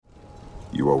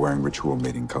You are wearing ritual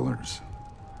mating colors.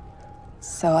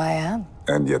 So I am.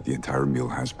 And yet the entire meal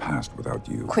has passed without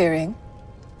you. Queering?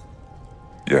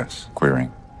 Yes,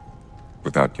 queering.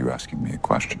 Without you asking me a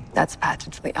question. That's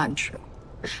patently untrue.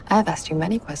 I have asked you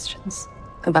many questions.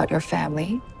 About your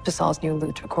family, Jasal's new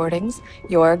loot recordings,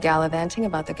 your gallivanting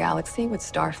about the galaxy with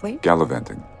Starfleet.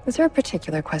 Gallivanting. Is there a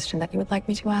particular question that you would like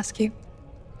me to ask you?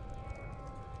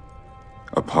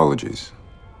 Apologies.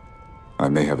 I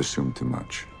may have assumed too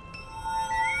much.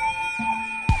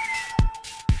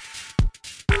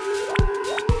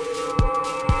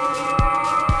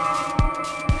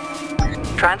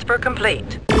 Transfer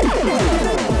complete.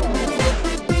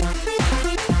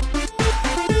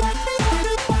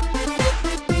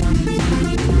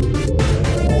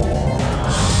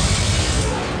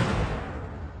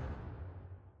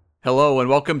 Hello and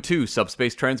welcome to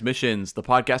Subspace Transmissions, the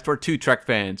podcast where two Trek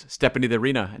fans step into the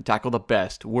arena and tackle the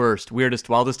best, worst, weirdest,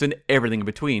 wildest, and everything in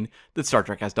between that Star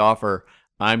Trek has to offer.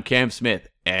 I'm Cam Smith,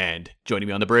 and joining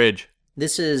me on the bridge,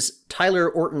 this is Tyler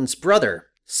Orton's brother,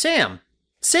 Sam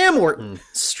Orton,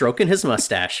 stroking his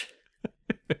mustache.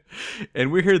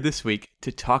 and we're here this week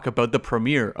to talk about the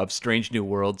premiere of Strange New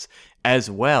Worlds,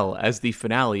 as well as the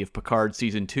finale of Picard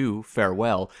Season 2,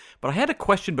 Farewell. But I had a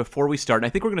question before we start, and I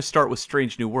think we're going to start with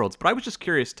Strange New Worlds, but I was just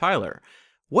curious, Tyler,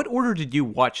 what order did you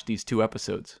watch these two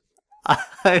episodes?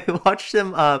 I watched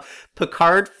them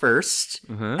Picard first,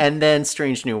 and then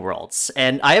Strange New Worlds.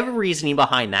 And I have a reasoning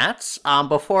behind that.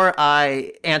 Before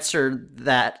I answer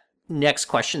that next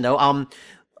question, though,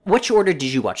 which order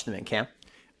did you watch them in, Cam?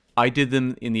 I did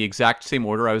them in the exact same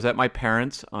order. I was at my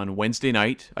parents' on Wednesday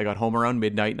night. I got home around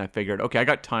midnight, and I figured, okay, I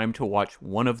got time to watch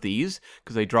one of these,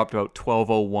 because they dropped about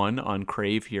 12:01 on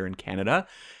Crave here in Canada.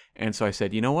 And so I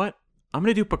said, you know what? I'm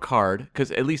going to do Picard,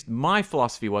 because at least my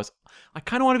philosophy was, I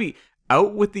kind of want to be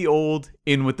out with the old,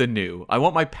 in with the new. I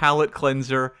want my palate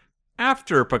cleanser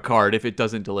after Picard if it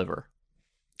doesn't deliver.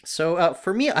 So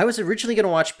for me, I was originally going to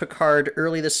watch Picard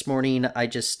early this morning. I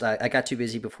just I got too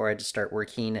busy before I had to start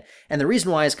working. And the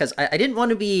reason why is because I didn't want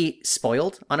to be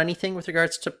spoiled on anything with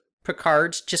regards to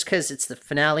Picard, just because it's the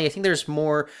finale. I think there's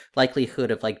more likelihood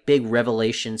of like big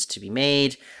revelations to be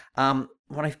made. When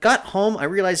I got home, I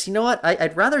realized, you know what?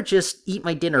 I'd rather just eat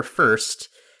my dinner first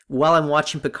while I'm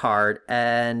watching Picard.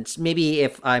 And maybe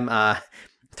if I'm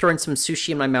throwing some sushi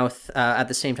in my mouth at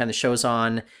the same time the show's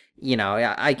on, you know,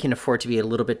 I can afford to be a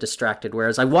little bit distracted,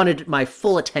 whereas I wanted my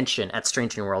full attention at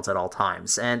Strange New Worlds at all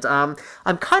times. And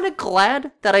I'm kind of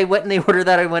glad that I went in the order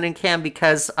that I went in, Cam,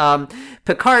 because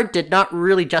Picard did not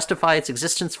really justify its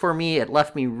existence for me. It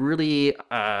left me really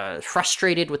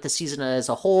frustrated with the season as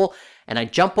a whole. And I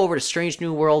jump over to Strange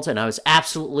New Worlds, and I was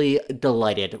absolutely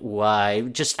delighted. Why?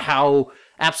 Just how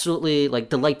absolutely, like,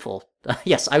 delightful.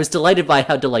 Yes, I was delighted by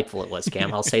how delightful it was,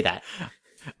 Cam. I'll say that.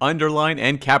 Underline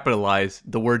and capitalize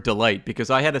the word delight, because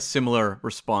I had a similar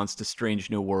response to Strange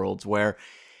New Worlds, where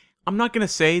I'm not going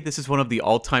to say this is one of the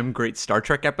all-time great Star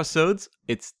Trek episodes.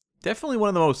 It's definitely one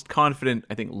of the most confident,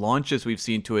 I think, launches we've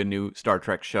seen to a new Star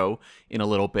Trek show in a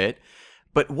little bit.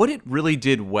 But what it really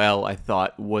did well, I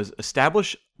thought, was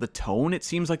establish the tone it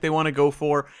seems like they want to go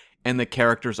for, and the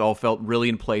characters all felt really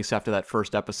in place after that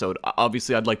first episode.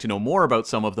 Obviously, I'd like to know more about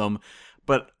some of them,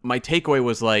 but my takeaway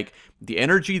was like, the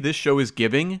energy this show is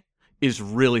giving is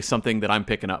really something that I'm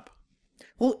picking up.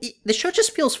 Well, the show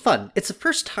just feels fun. It's the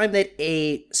first time that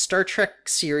a Star Trek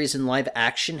series in live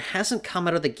action hasn't come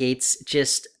out of the gates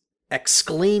just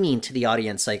exclaiming to the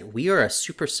audience, like, we are a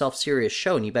super self-serious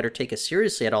show, and you better take us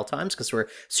seriously at all times because we're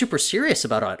super serious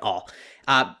about it all.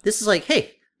 This is like,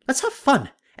 hey, let's have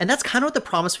fun. And that's kind of what the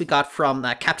promise we got from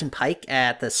Captain Pike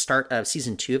at the start of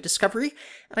Season 2 of Discovery.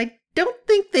 And I don't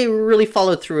think they really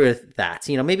followed through with that.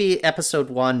 You know, maybe Episode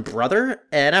 1, Brother,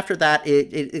 and after that,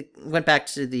 it went back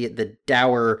to the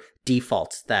dour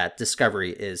default that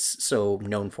Discovery is so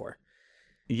known for.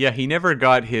 Yeah, he never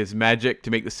got his magic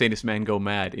to make the sanest man go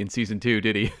mad in Season 2,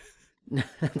 did he?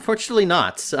 Unfortunately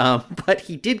not, but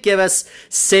he did give us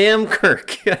Sam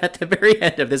Kirk at the very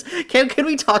end of this. Can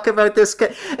we talk about this?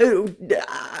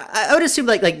 I would assume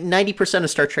like 90% of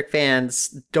Star Trek fans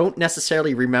don't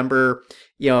necessarily remember,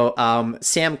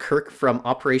 Sam Kirk from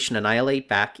Operation Annihilate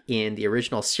back in the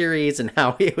original series, and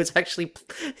how it was actually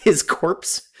his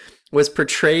corpse was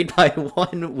portrayed by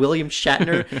one William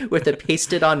Shatner with a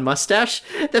pasted-on mustache.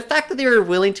 The fact that they were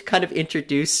willing to kind of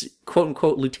introduce quote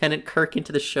unquote Lieutenant Kirk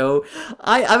into the show,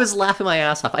 I was laughing my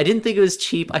ass off. I didn't think it was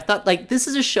cheap. I thought, like, this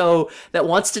is a show that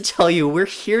wants to tell you we're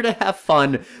here to have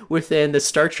fun within the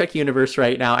Star Trek universe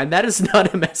right now, and that is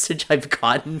not a message I've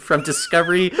gotten from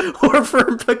Discovery or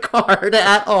from Picard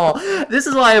at all. This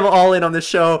is why I'm all in on the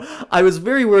show. I was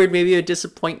very worried maybe it would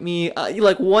disappoint me.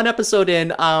 Like, one episode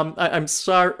in, I'm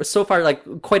so far,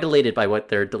 like, quite elated by what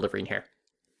they're delivering here.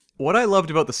 What I loved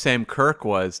about the Sam Kirk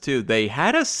was, too, they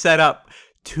had us set up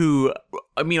to,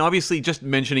 I mean, obviously just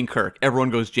mentioning Kirk, everyone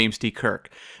goes James T. Kirk,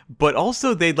 but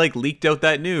also they'd like leaked out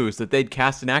that news that they'd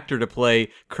cast an actor to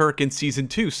play Kirk in season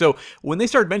 2. So when they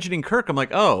started mentioning Kirk, I'm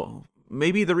like, oh,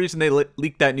 maybe the reason they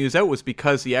leaked that news out was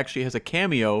because he actually has a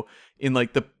cameo in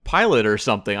like the pilot or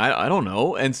something. I don't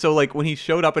know. And so like when he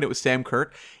showed up and it was Sam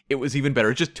Kirk, it was even better.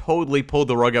 It just totally pulled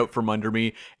the rug out from under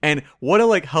me. And what a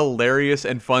like hilarious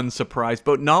and fun surprise,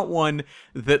 but not one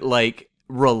that like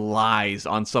relies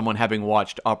on someone having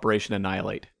watched Operation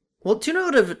Annihilate. Well, do you know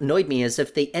what would have annoyed me is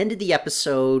if they ended the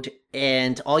episode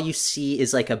and all you see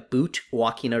is like a boot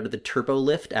walking out of the turbo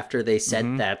lift after they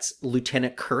said that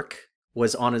Lieutenant Kirk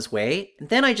was on his way.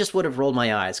 Then I just would have rolled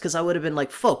my eyes because I would have been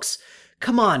like, folks,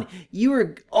 come on, you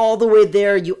were all the way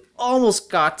there. You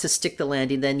almost got to stick the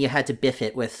landing. Then you had to biff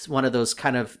it with one of those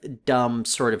kind of dumb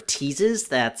sort of teases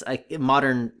that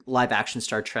modern live action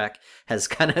Star Trek has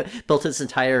kind of built its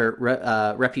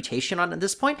entire reputation on at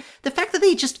this point. The fact that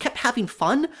they just kept having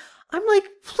fun, I'm like,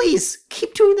 please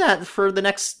keep doing that for the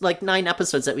next like 9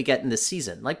 episodes that we get in this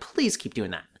season. Like, please keep doing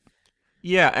that.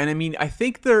 Yeah, and I mean, I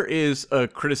think there is a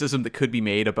criticism that could be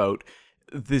made about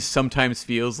this sometimes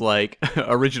feels like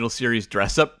original series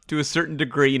dress up to a certain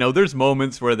degree. You know, there's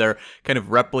moments where they're kind of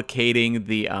replicating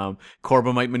the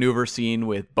Corbomite maneuver scene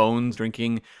with Bones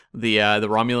drinking the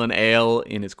Romulan ale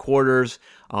in his quarters.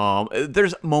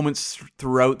 There's moments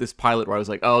throughout this pilot where I was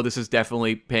like, oh, this is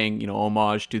definitely paying, you know,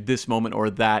 homage to this moment or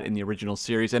that in the original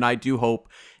series. And I do hope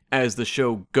as the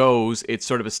show goes, it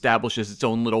sort of establishes its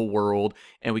own little world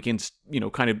and we can, you know,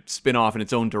 kind of spin off in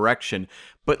its own direction.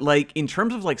 But like in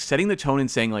terms of like setting the tone and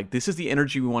saying like, this is the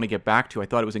energy we want to get back to, I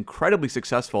thought it was incredibly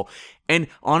successful. And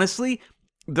honestly,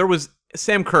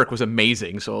 Sam Kirk was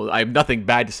amazing. So I have nothing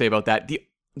bad to say about that.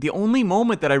 The only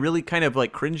moment that I really kind of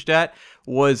like cringed at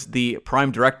was the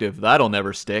Prime Directive. That'll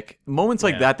never stick. Moments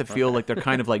like that feel like they're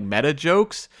kind of like meta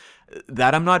jokes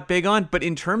that I'm not big on. But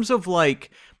in terms of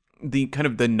like the kind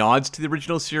of the nods to the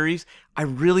original series, I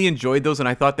really enjoyed those and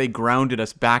I thought they grounded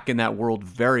us back in that world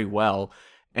very well.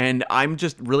 And I'm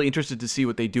just really interested to see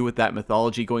what they do with that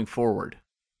mythology going forward.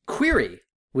 Query,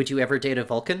 would you ever date a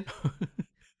Vulcan?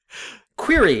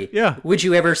 Query, yeah. Would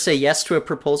you ever say yes to a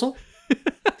proposal?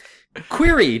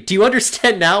 Query, do you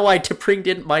understand now why T'Pring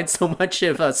didn't mind so much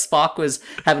if Spock was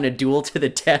having a duel to the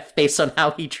death based on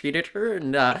how he treated her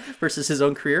and versus his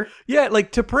own career? Yeah,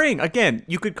 like T'Pring, again,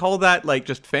 you could call that like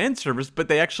just fan service, but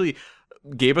they actually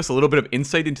gave us a little bit of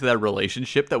insight into that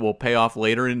relationship that will pay off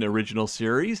later in the original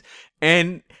series.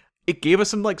 And it gave us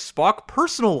some like Spock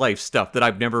personal life stuff that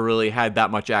I've never really had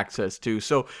that much access to.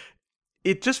 So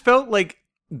it just felt like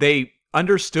they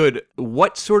understood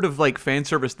what sort of like fan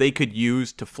service they could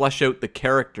use to flesh out the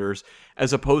characters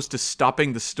as opposed to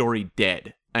stopping the story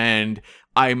dead. And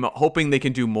I'm hoping they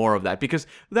can do more of that because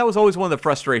that was always one of the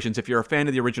frustrations. If you're a fan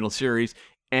of the original series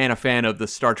and a fan of the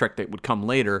Star Trek that would come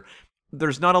later,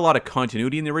 there's not a lot of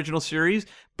continuity in the original series,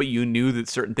 but you knew that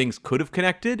certain things could have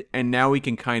connected, and now we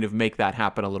can kind of make that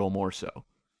happen a little more so.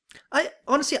 I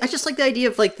just like the idea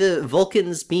of like the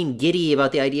Vulcans being giddy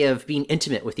about the idea of being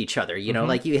intimate with each other. You know,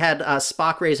 like you had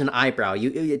Spock raise an eyebrow.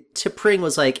 T'Pring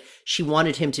was like she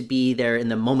wanted him to be there in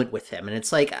the moment with him, and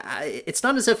it's like it's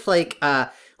not as if like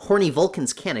horny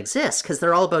Vulcans can't exist because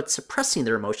they're all about suppressing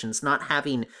their emotions, not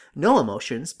having no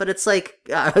emotions. But it's like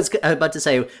I was about to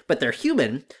say, but they're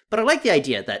human. But I like the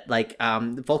idea that like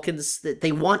Vulcans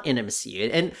they want intimacy,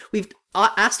 and we've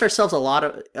asked ourselves a lot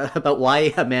about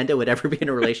why Amanda would ever be in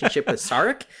a relationship with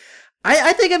Sarek.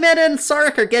 I think Amanda and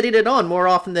Sarek are getting it on more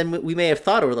often than we may have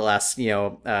thought over the last,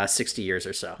 60 years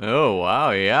or so. Oh,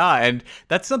 wow, yeah. And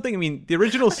that's something, I mean, the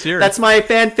original series... That's my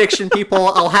fan fiction, people.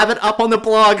 I'll have it up on the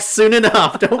blog soon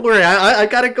enough. Don't worry, I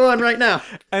got it going right now.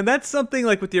 And that's something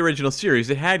like with the original series.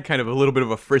 It had kind of a little bit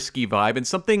of a frisky vibe and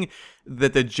something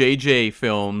that the JJ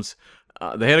films...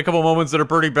 they had a couple moments that are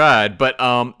pretty bad, but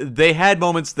they had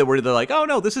moments that were they're like, oh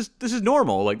no, this is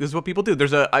normal. Like this is what people do.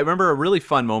 I remember a really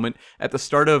fun moment at the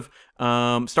start of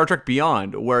Star Trek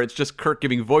Beyond where it's just Kirk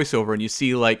giving voiceover, and you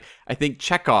see like I think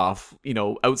Chekhov,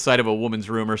 outside of a woman's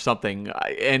room or something,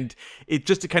 and it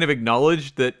just to kind of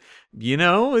acknowledge that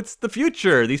it's the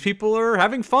future. These people are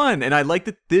having fun. And I like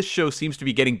that this show seems to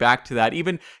be getting back to that.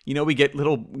 Even, we get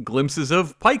little glimpses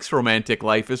of Pike's romantic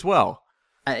life as well.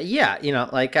 Yeah,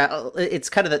 it's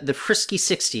kind of the frisky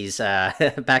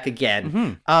 60s back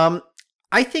again.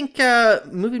 I think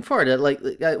moving forward, why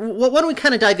don't we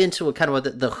kind of dive into kind of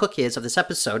what the hook is of this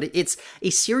episode? It's a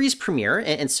series premiere,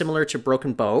 and similar to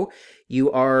Broken Bow, you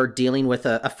are dealing with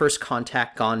a first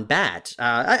contact gone bad.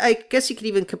 I guess you could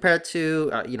even compare it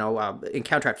to,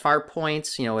 Encounter at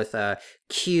Firepoints, with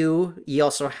Q. You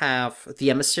also have The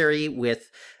Emissary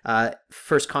with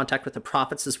first contact with the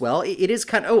Prophets as well. It is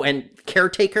kind of, and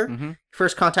Caretaker,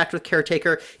 first contact with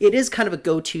Caretaker. It is kind of a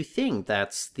go-to thing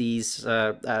that's these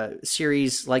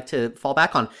series like to fall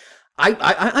back on.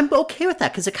 I'm okay with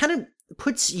that because it kind of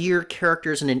puts your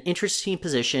characters in an interesting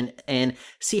position and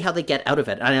see how they get out of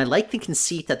it. And I like the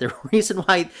conceit that the reason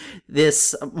why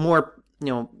this more,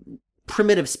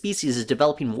 primitive species is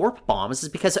developing warp bombs is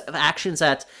because of actions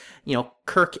that,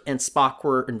 Kirk and Spock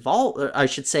were involved, or I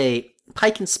should say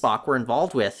Pike and Spock were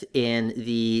involved with in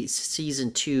the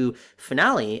season 2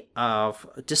 finale of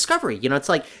Discovery. It's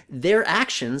like their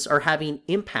actions are having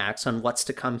impacts on what's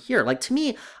to come here. Like, to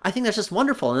me, I think that's just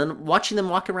wonderful. And then watching them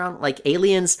walk around like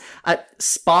aliens,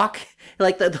 Spock,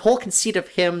 like the whole conceit of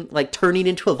him like turning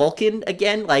into a Vulcan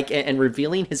again, like, and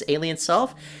revealing his alien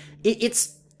self.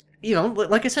 It's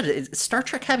like I said, it's Star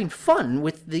Trek having fun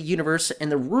with the universe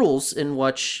and the rules in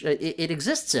which it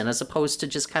exists in, as opposed to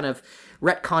just kind of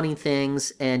retconning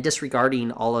things and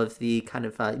disregarding all of the kind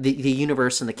of the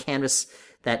universe and the canvas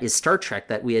that is Star Trek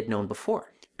that we had known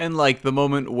before. And like the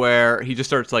moment where he just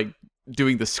starts like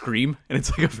doing the scream, and it's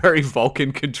like a very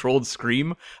Vulcan controlled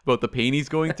scream about the pain he's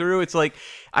going through. It's like,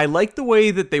 I like the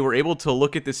way that they were able to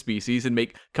look at this species and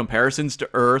make comparisons to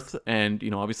Earth and,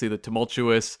 obviously the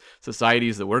tumultuous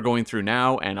societies that we're going through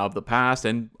now and of the past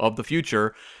and of the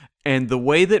future. And the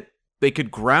way that they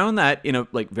could ground that in a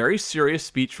like very serious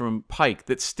speech from Pike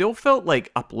that still felt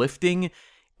like uplifting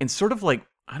and sort of like,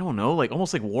 I don't know, like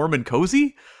almost like warm and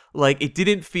cozy. Like, it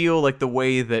didn't feel like the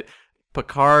way that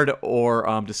Picard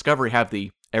or Discovery have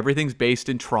the everything's based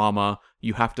in trauma,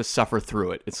 you have to suffer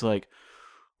through it. It's like,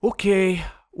 okay.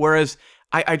 Whereas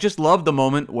I just love the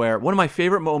moment where one of my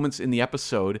favorite moments in the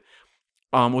episode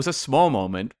was a small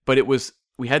moment, but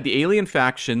we had the alien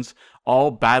factions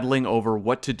all battling over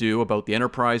what to do about the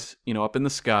Enterprise, up in the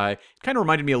sky. It kind of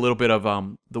reminded me a little bit of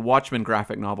the Watchmen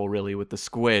graphic novel, really, with the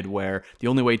squid, where the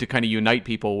only way to kind of unite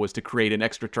people was to create an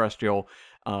extraterrestrial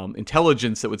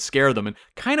intelligence that would scare them. And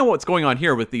kind of what's going on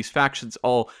here with these factions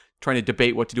all trying to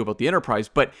debate what to do about the Enterprise.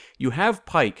 But you have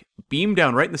Pike beam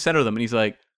down right in the center of them, and he's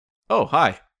like, oh,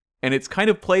 hi. And it's kind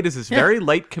of played as this very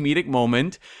light comedic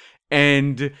moment.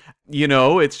 And,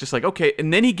 it's just like, okay.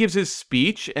 And then he gives his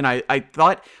speech, and I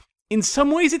thought, in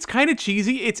some ways, it's kind of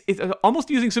cheesy. It's almost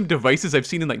using some devices I've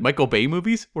seen in like Michael Bay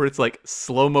movies, where it's like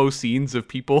slow-mo scenes of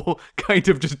people kind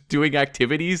of just doing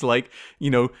activities, like,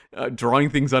 drawing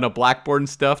things on a blackboard and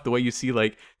stuff, the way you see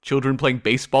like children playing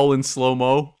baseball in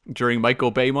slow-mo during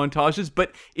Michael Bay montages.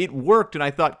 But it worked, and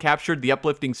I thought captured the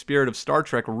uplifting spirit of Star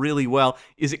Trek really well.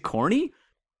 Is it corny?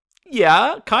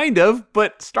 Yeah, kind of,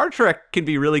 but Star Trek can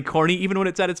be really corny even when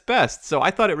it's at its best, so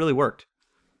I thought it really worked.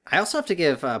 I also have to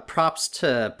give props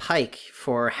to Pike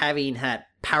for having that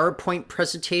PowerPoint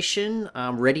presentation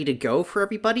ready to go for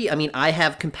everybody. I mean, I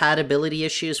have compatibility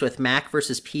issues with Mac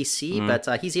versus PC,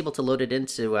 but he's able to load it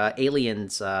into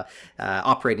Aliens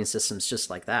operating systems just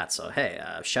like that. So, hey,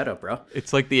 shout out, bro.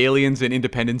 It's like the aliens in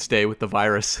Independence Day with the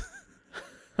virus.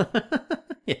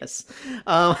 Yes.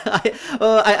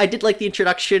 I did like the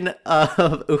introduction of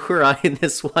Uhura in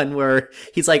this one where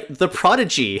he's like, the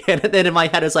prodigy. And then in my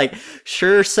head, I was like,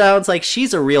 sure sounds like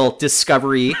she's a real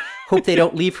discovery. Hope they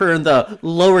don't leave her in the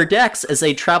lower decks as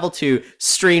they travel to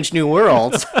strange new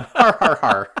worlds. Har, har,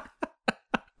 har.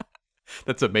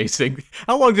 That's amazing.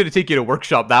 How long did it take you to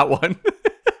workshop that one?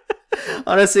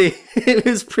 Honestly, it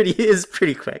was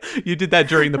pretty quick. You did that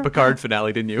during the Picard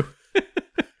finale, didn't you?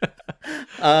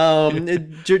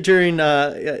 During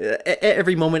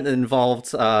every moment that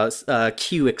involved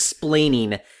Q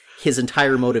explaining his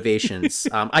entire motivations.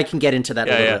 I can get into that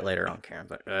a little bit later on, Karen.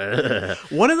 But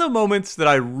one of the moments that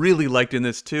I really liked in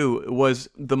this too was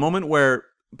the moment where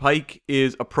Pike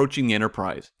is approaching the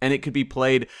Enterprise, and it could be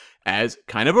played as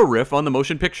kind of a riff on the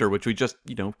motion picture, which we just,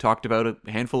 talked about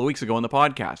a handful of weeks ago on the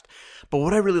podcast. But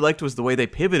what I really liked was the way they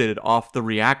pivoted off the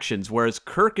reactions, whereas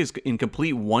Kirk is in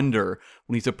complete wonder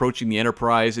when he's approaching the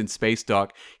Enterprise in space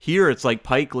dock. Here, it's like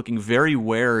Pike looking very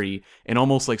wary and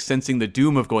almost like sensing the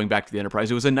doom of going back to the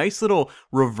Enterprise. It was a nice little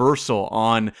reversal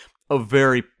on a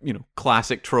very,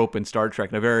 classic trope in Star Trek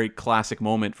and a very classic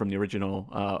moment from the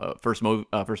original first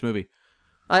movie.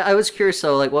 I was curious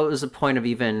though, like what was the point of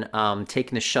even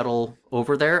taking the shuttle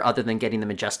over there other than getting the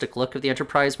majestic look of the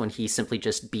Enterprise when he simply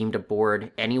just beamed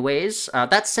aboard anyways?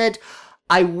 That said,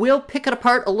 I will pick it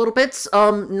apart a little bit.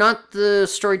 Not the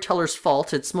storyteller's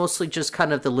fault. It's mostly just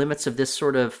kind of the limits of this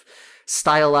sort of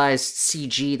stylized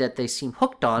CG that they seem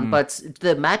hooked on, but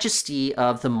the majesty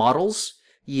of the models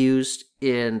used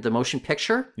in the motion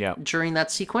picture during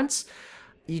that sequence,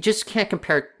 you just can't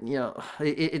compare.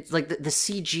 It's like the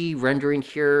CG rendering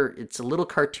here, it's a little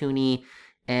cartoony,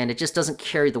 and it just doesn't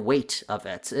carry the weight of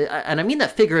it. And I mean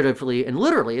that figuratively and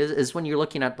literally is when you're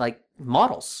looking at like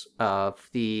models of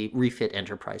the refit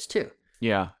Enterprise too.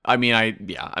 Yeah. I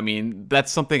mean,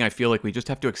 that's something I feel like we just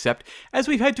have to accept, as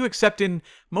we've had to accept in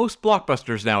most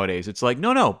blockbusters nowadays. It's like,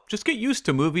 no, just get used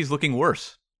to movies looking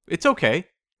worse. It's okay.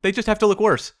 They just have to look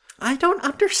worse. I don't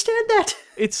understand that.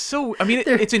 It's so,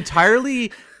 it's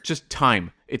entirely just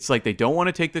time. It's like they don't want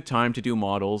to take the time to do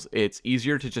models. It's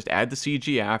easier to just add the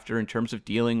CG after in terms of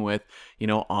dealing with,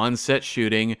 on-set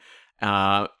shooting.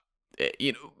 There's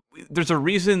a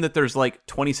reason that there's like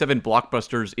 27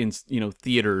 blockbusters in,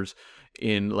 theaters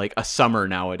in like a summer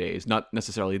nowadays. Not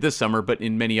necessarily this summer, but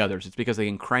in many others. It's because they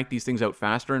can crank these things out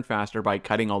faster and faster by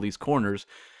cutting all these corners.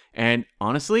 And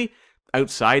honestly,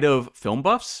 outside of film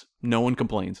buffs, no one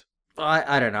complains.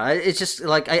 I don't know. It's just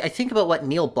like I think about what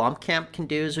Neil Blomkamp can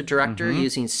do as a director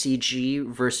using CG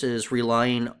versus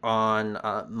relying on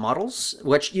models.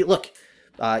 Which you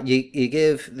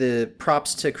give the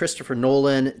props to Christopher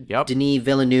Nolan, Denis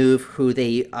Villeneuve, who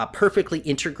they perfectly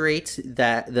integrate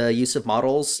the use of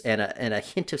models and a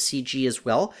hint of CG as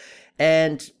well.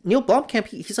 And Neil Blomkamp,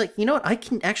 he's like, you know what? I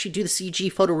can actually do the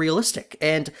CG photorealistic.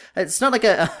 And it's not like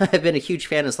I've been a huge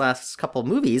fan of his last couple of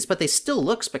movies, but they still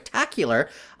look spectacular.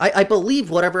 I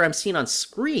believe whatever I'm seeing on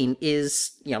screen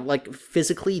is, like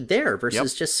physically there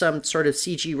versus just some sort of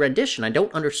CG rendition. I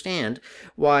don't understand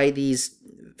why these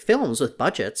films with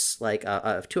budgets like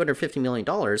of $250 million,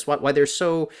 why they're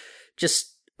so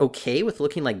just okay with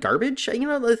looking like garbage. Thinking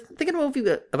of a movie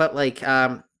about like...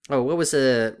 what was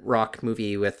the Rock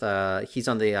movie with, he's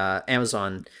on the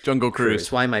Amazon Jungle Cruise.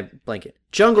 Why am I blanking?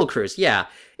 Jungle Cruise, yeah.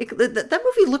 That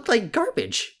movie looked like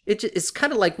garbage. It's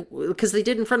kind of like, because they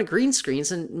did in front of green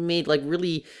screens and made like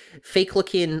really fake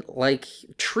looking like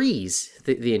trees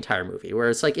the entire movie. Where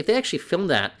it's like, if they actually filmed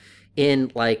that in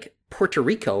like Puerto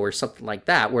Rico or something like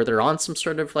that, where they're on some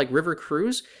sort of like river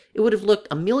cruise, it would have looked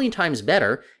a million times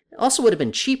better. Also would have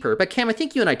been cheaper. But Cam, I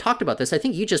think you and I talked about this. I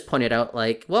think you just pointed out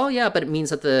like, well, yeah, but it means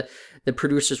that the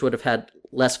producers would have had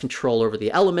less control over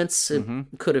the elements. It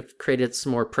could have created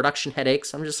some more production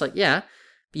headaches. I'm just like, yeah,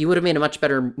 but you would have made a much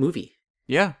better movie.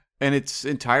 Yeah. And it's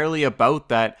entirely about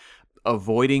that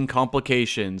avoiding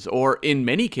complications, or in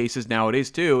many cases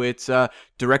nowadays too, it's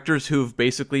directors who've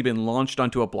basically been launched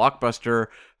onto a blockbuster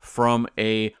from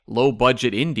a low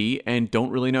budget indie and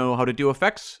don't really know how to do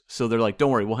effects. So they're like,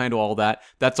 don't worry, we'll handle all that.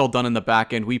 That's all done in the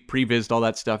back end. We prevised all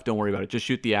that stuff. Don't worry about it. Just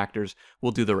shoot the actors.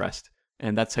 We'll do the rest.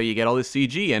 And that's how you get all this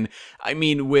CG. And I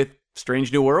mean, with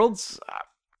Strange New Worlds,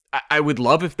 I would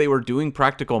love if they were doing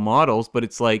practical models, but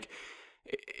it's like,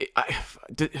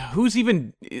 who's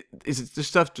even, is this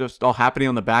stuff just all happening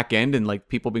on the back end and like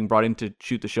people being brought in to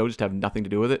shoot the show just have nothing to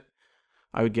do with it?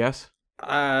 I would guess.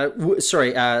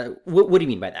 Sorry, what do you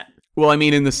mean by that? Well, I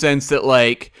mean in the sense that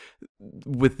like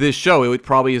with this show, it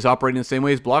probably is operating the same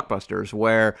way as blockbusters,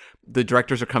 where the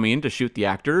directors are coming in to shoot the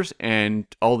actors and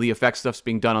all the effects stuff's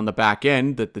being done on the back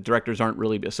end that the directors aren't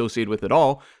really associated with at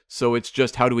all. So it's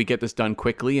just, how do we get this done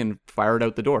quickly and fire it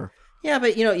out the door? Yeah,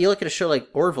 but you look at a show like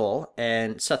Orville,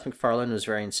 and Seth MacFarlane was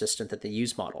very insistent that they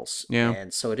use models. Yeah.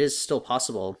 And so it is still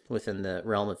possible within the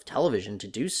realm of television to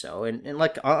do so. And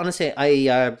like, honestly,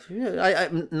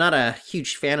 I'm not a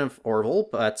huge fan of Orville,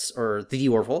 or the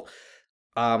Orville.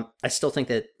 I still think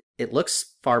that it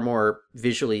looks far more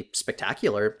visually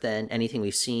spectacular than anything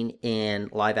we've seen in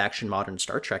live action modern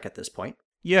Star Trek at this point.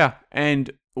 Yeah,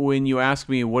 and when you ask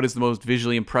me what is the most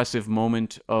visually impressive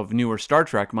moment of newer Star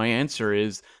Trek, my answer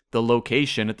is the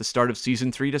location at the start of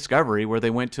Season 3 Discovery, where they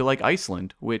went to like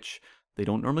Iceland, which they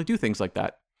don't normally do things like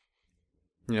that.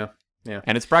 Yeah.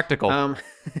 And it's practical.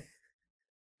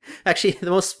 Actually,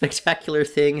 the most spectacular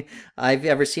thing I've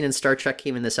ever seen in Star Trek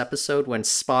came in this episode when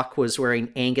Spock was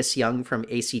wearing Angus Young from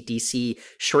AC/DC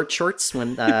shorts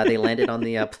when they landed on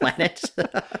the planet.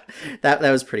 That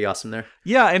was pretty awesome there.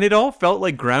 Yeah, and it all felt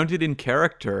like grounded in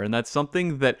character, and that's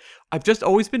something that I've just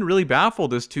always been really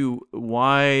baffled as to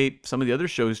why some of the other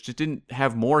shows just didn't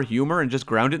have more humor and just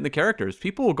ground it in the characters.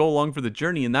 People will go along for the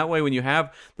journey, and that way when you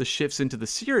have the shifts into the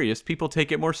serious, people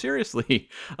take it more seriously.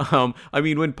 I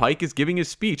mean, when Pike is giving his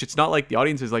speech, it's not like the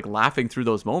audience is like laughing through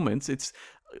those moments. It's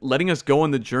letting us go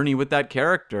on the journey with that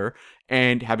character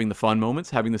and having the fun moments,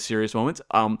 having the serious moments.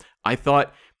 I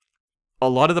thought a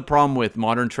lot of the problem with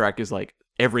modern Trek is like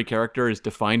every character is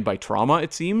defined by trauma,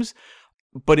 it seems.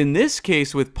 But in this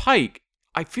case with Pike,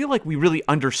 I feel like we really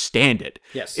understand it.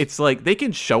 Yes. It's like they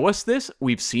can show us this.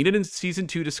 We've seen it in season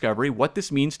 2 Discovery, what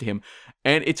this means to him.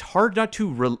 And it's hard not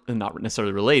to, not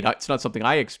necessarily relate. It's not something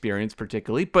I experienced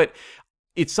particularly, but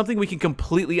it's something we can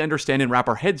completely understand and wrap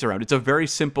our heads around. It's a very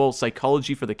simple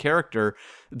psychology for the character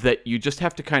that you just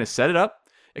have to kind of set it up,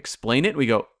 explain it, and we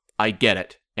go, I get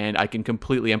it. And I can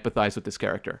completely empathize with this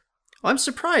character. I'm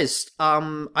surprised.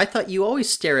 I thought you always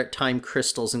stare at time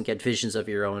crystals and get visions of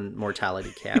your own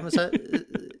mortality, Cam. Is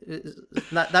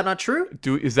that not true?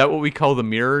 Is that what we call the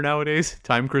mirror nowadays?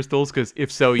 Time crystals? Because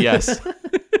if so, yes.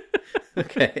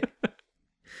 Okay.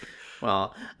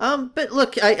 Well, but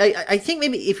look, I think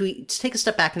maybe if we take a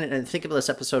step back and think of this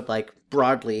episode like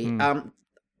broadly,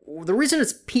 the reason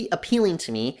it's appealing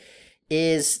to me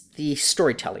is the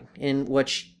storytelling in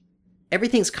which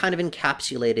everything's kind of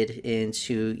encapsulated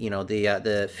into,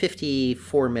 the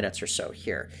 54 minutes or so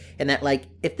here. And that, like,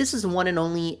 if this is the one and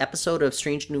only episode of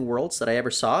Strange New Worlds that I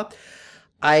ever saw,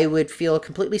 I would feel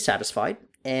completely satisfied.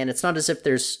 And it's not as if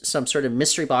there's some sort of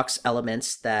mystery box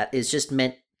elements that is just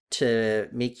meant to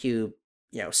make you,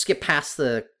 skip past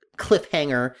the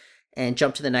cliffhanger and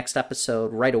jump to the next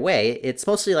episode right away. It's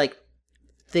mostly like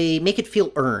they make it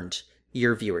feel earned,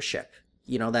 your viewership.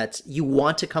 That you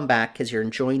want to come back because you're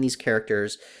enjoying these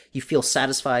characters. You feel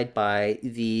satisfied by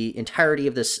the entirety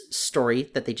of this story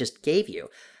that they just gave you.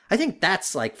 I think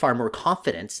that's like far more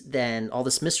confident than all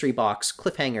this mystery box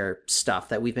cliffhanger stuff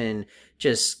that we've been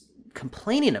just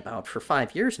complaining about for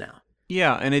 5 years now.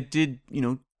 Yeah, and it did,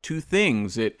 two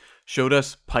things. It showed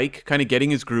us Pike kind of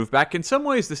getting his groove back. In some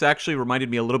ways, this actually reminded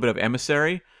me a little bit of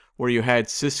Emissary, where you had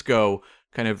Sisko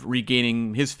kind of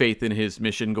regaining his faith in his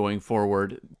mission going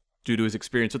forward due to his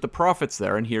experience with the prophets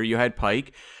there. And here you had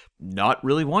Pike not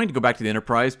really wanting to go back to the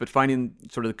Enterprise, but finding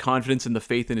sort of the confidence and the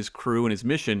faith in his crew and his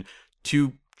mission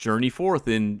to journey forth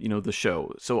in, the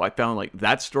show. So I found like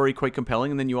that story quite compelling.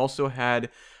 And then you also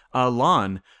had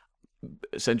La'an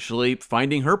essentially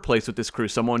finding her place with this crew,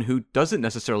 someone who doesn't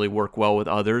necessarily work well with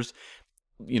others,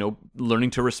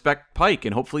 learning to respect Pike.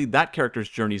 And hopefully that character's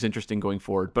journey is interesting going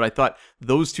forward. But I thought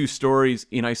those two stories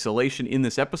in isolation in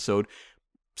this episode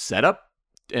set up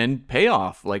and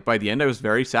payoff. Like by the end, I was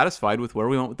very satisfied with where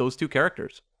we went with those two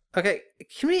characters. Okay,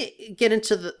 can we get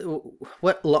into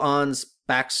what La'an's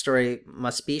backstory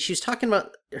must be? She was talking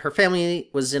about her family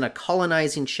was in a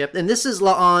colonizing ship, and this is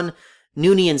La'an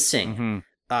Noonien Singh.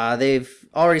 Mm-hmm. They've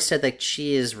already said that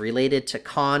she is related to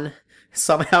Khan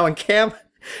somehow. And Cam,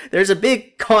 there's a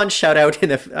big Khan shout out in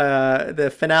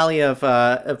the finale of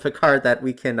Picard that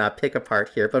we can pick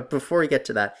apart here. But before we get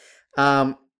to that,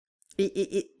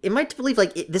 It might believe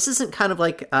like this isn't kind of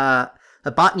like a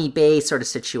Botany Bay sort of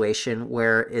situation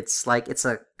where it's like it's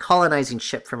a colonizing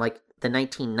ship from like the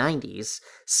 1990s,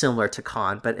 similar to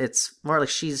Khan, but it's more like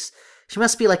she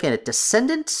must be like a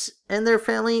descendant, and their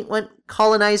family went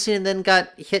colonizing and then got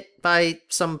hit by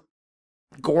some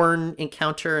Gorn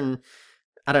encounter, and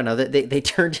I don't know, they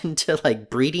turned into like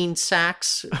breeding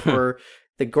sacks for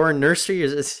the Gorn nursery.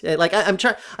 Is like I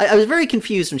was very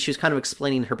confused when she was kind of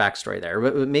explaining her backstory there.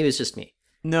 Maybe it's just me.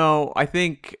 No, I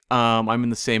think I'm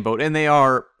in the same boat, and they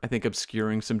are, I think,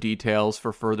 obscuring some details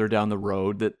for further down the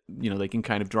road that they can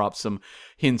kind of drop some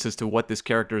hints as to what this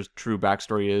character's true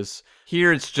backstory is.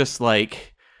 Here, it's just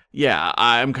like, yeah,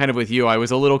 I'm kind of with you. I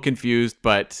was a little confused,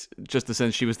 but just the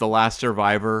sense she was the last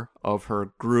survivor of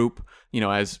her group.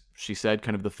 As she said,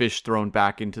 kind of the fish thrown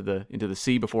back into the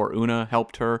sea before Una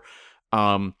helped her.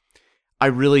 I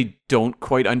really don't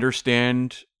quite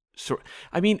understand. So,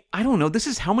 I mean, I don't know. This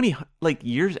is how many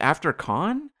years after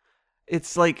Khan?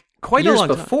 It's like quite years a long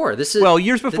before. time. This is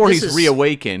years before he's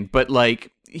reawakened, but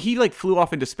he flew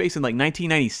off into space in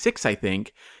 1996, I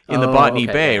think, in the Botany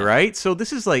Bay, yeah. Right? So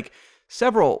this is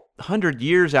several hundred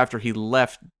years after he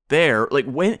left there.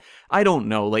 When I don't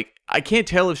know. I can't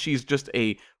tell if she's just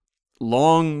a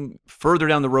long further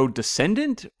down the road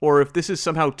descendant or if this is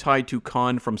somehow tied to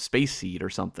Khan from Space Seed or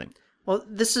something. Well,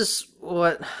 this is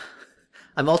what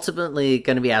I'm ultimately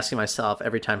going to be asking myself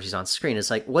every time she's on screen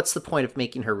is what's the point of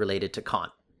making her related to Khan?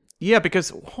 Yeah,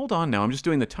 because hold on now, I'm just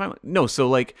doing the timeline. No,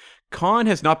 so Khan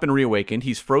has not been reawakened.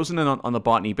 He's frozen on the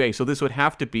Botany Bay. So this would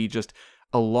have to be just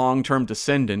a long-term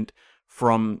descendant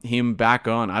from him back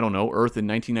on, I don't know, Earth in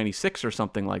 1996 or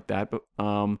something like that. But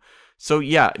so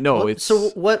yeah, no, Well, it's so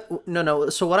what? No.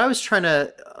 So what I was trying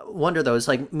to wonder though is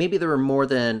like maybe there were more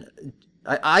than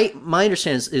my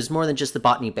understanding is more than just the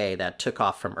Botany Bay that took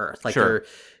off from Earth. Like Sure. there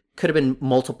could have been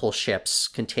multiple ships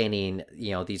containing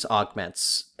these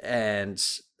augments and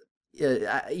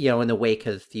in the wake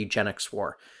of the eugenics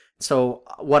war. So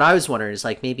what I was wondering is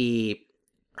like maybe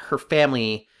her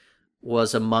family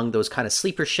was among those kind of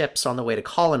sleeper ships on the way to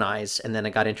colonize, and then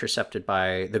it got intercepted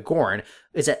by the Gorn.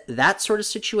 Is it that sort of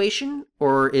situation,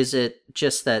 or is it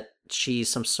just that she's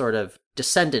some sort of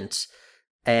descendant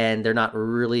and they're not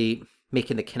really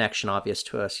making the connection obvious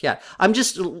to us? Yeah, I'm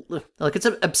just like, it's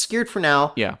obscured for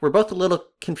now. Yeah. We're both a little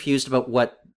confused about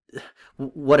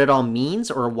what it all means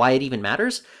or why it even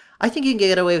matters. I think you can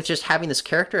get away with just having this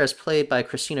character as played by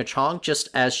Christina Chong just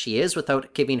as she is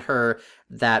without giving her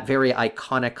that very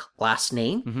iconic last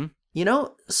name.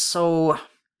 Mhm. So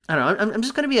I don't know. I'm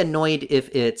just going to be annoyed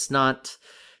if it's not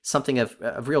something of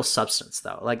real substance,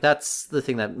 though. Like, that's the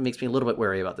thing that makes me a little bit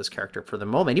wary about this character for the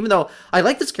moment, even though I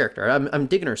like this character. I'm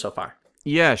digging her so far.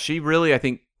 Yeah, she really, I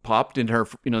think, popped in her,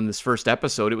 in this first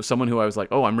episode. It was someone who I was like,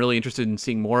 oh, I'm really interested in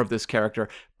seeing more of this character.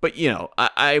 But,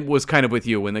 I was kind of with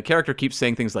you. When the character keeps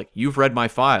saying things like, you've read my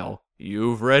file.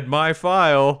 You've read my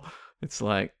file. It's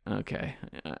like, okay,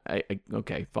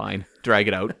 okay, fine. Drag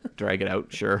it out,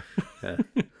 sure.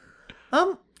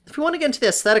 If we want to get into the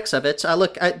aesthetics of it,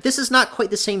 look, this is not quite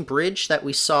the same bridge that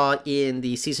we saw in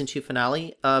the season 2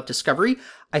 finale of Discovery.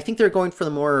 I think they're going for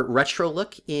the more retro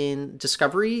look in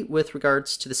Discovery with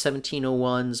regards to the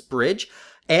 1701's bridge.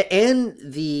 And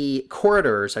the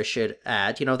corridors, I should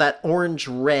add. That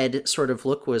orange-red sort of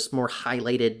look was more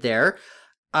highlighted there.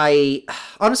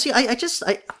 Honestly,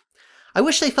 I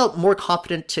wish they felt more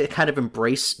confident to kind of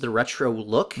embrace the retro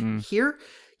look here.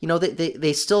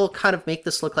 They still kind of make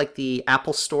this look like the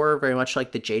Apple Store, very much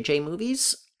like the JJ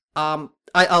movies.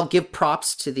 I'll give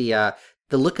props to the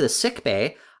look of the sick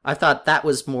bay. I thought that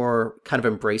was more kind of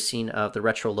embracing of the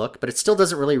retro look, but it still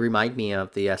doesn't really remind me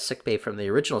of the sick bay from the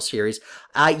original series.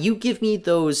 You give me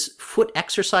those foot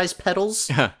exercise pedals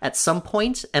at some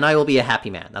point, and I will be a happy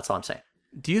man. That's all I'm saying.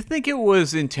 Do you think it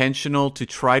was intentional to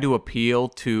try to appeal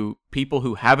to people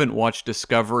who haven't watched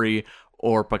Discovery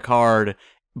or Picard,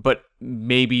 but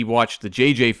maybe watched the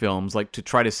JJ films, like to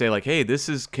try to say like, hey, this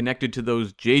is connected to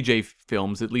those JJ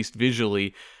films, at least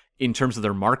visually, in terms of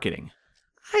their marketing?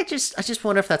 I just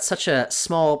wonder if that's such a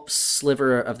small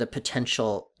sliver of the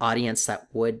potential audience that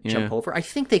would jump over. I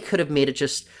think they could have made it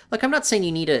just like, I'm not saying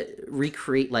you need to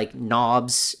recreate like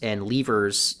knobs and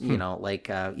levers, like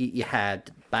you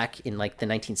had back in like the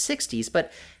 1960s,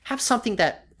 but have something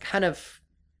that kind of,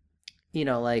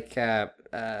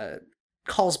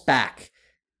 calls back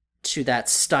to that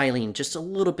styling just a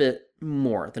little bit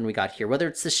more than we got here. Whether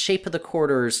it's the shape of the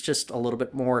corridors, just a little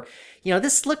bit more,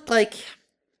 this looked like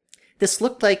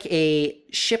a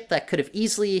ship that could have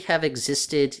easily have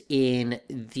existed in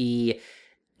the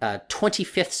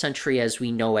 25th century as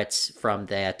we know it from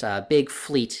that big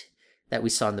fleet that we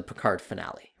saw in the Picard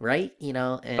finale, right?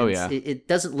 And it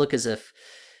doesn't look as if,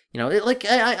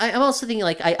 I'm also thinking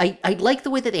like, I like the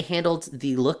way that they handled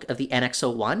the look of the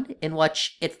NX-01 in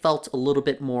which it felt a little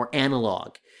bit more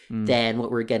analog than what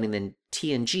we're getting in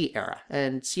TNG era.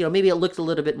 And, maybe it looked a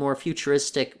little bit more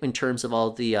futuristic in terms of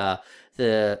all the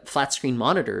flat screen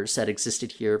monitors that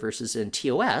existed here versus in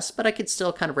TOS, but I could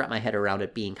still kind of wrap my head around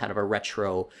it being kind of a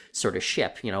retro sort of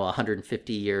ship,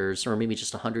 150 years or maybe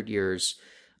just 100 years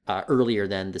earlier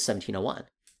than the 1701.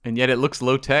 And yet it looks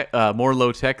more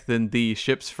low tech than the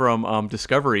ships from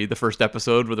Discovery, the first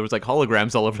episode where there was like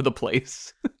holograms all over the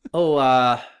place.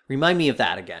 Remind me of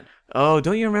that again. Oh,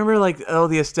 don't you remember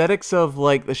the aesthetics of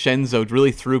like the Shenzhou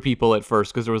really threw people at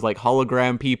first because there was like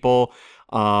hologram people.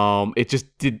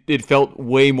 It felt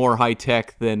way more high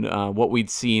tech than what we'd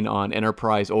seen on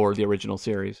Enterprise or the original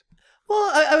series.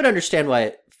 Well, I would understand why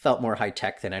it felt more high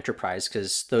tech than Enterprise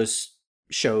because those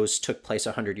shows took place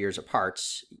 100 years apart.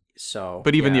 So,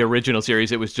 but even the original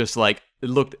series, it was just like it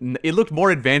looked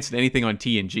more advanced than anything on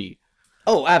TNG.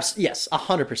 Oh, yes,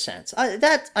 100%.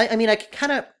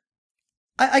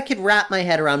 I could wrap my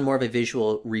head around more of a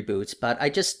visual reboot, but I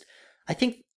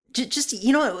think it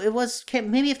was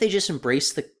maybe if they just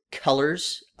embraced the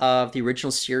colors of the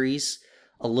original series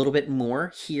a little bit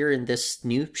more here in this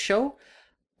new show,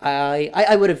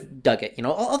 I would have dug it.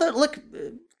 Although look.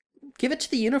 Give it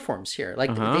to the uniforms here.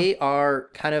 Like they are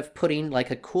kind of putting like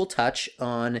a cool touch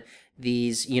on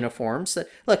these uniforms.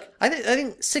 Look, I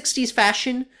think 60s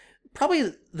fashion,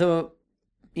 probably the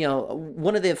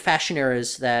one of the fashion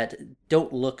eras that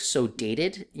don't look so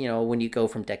dated, when you go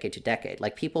from decade to decade.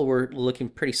 Like, people were looking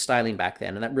pretty styling back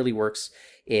then, and that really works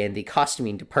in the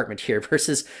costuming department here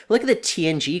versus look at the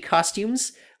TNG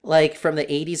costumes, like from the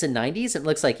 80s and 90s. It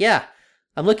looks like, yeah,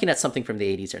 I'm looking at something from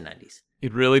the 80s or 90s.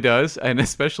 It really does, and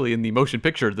especially in the motion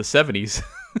picture, the 70s.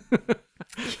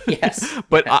 Yes.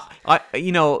 But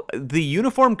yes. the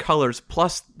uniform colors,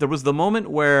 plus there was the moment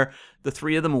where the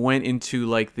three of them went into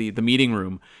like the meeting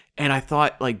room, and I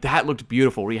thought like that looked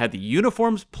beautiful, where you had the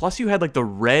uniforms, plus you had like the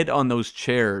red on those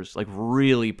chairs, like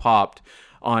really popped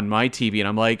on my TV, and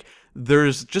I'm like,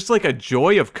 there's just like a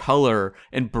joy of color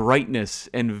and brightness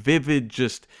and vivid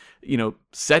just,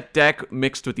 set deck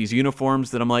mixed with these uniforms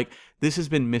that I'm like, this has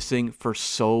been missing for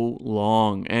so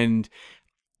long. And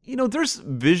there's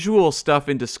visual stuff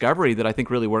in Discovery that I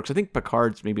think really works. I think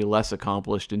Picard's maybe less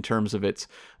accomplished in terms of its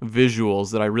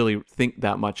visuals that I really think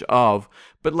that much of.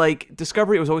 But like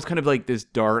Discovery, it was always kind of like this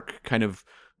dark, kind of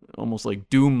almost like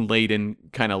doom-laden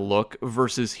kind of look,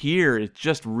 versus here, it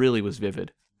just really was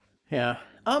vivid. Yeah.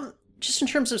 Just in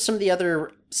terms of some of the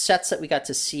other sets that we got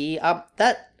to see,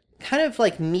 that kind of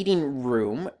like meeting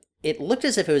room, it looked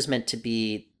as if it was meant to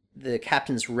be the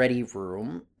captain's ready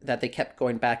room that they kept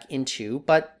going back into,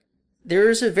 but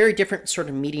there's a very different sort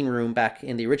of meeting room back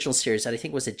in the original series that I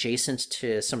think was adjacent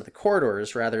to some of the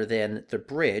corridors rather than the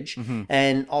bridge. Mm-hmm.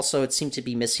 And also it seemed to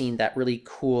be missing that really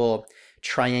cool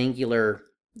triangular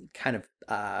kind of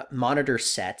monitor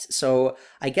set. So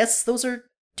I guess those are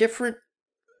different,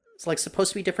 it's like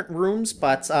supposed to be different rooms,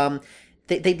 but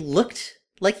they looked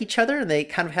like each other and they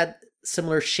kind of had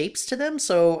similar shapes to them.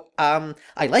 So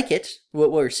I like it,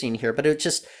 what we're seeing here, but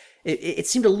it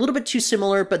seemed a little bit too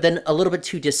similar, but then a little bit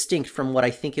too distinct from what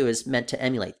I think it was meant to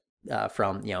emulate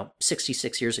from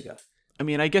 66 years ago. I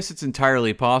mean, I guess it's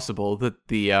entirely possible that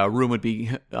the room would be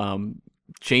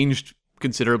changed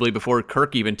considerably before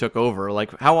Kirk even took over.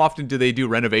 Like, how often do they do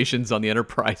renovations on the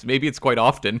Enterprise? Maybe it's quite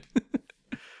often.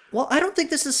 Well, I don't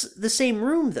think this is the same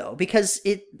room, though, because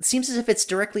it seems as if it's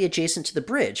directly adjacent to the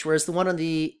bridge, whereas the one on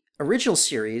the original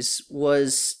series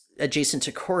was adjacent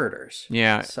to corridors.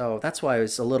 Yeah. So that's why I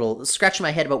was a little scratching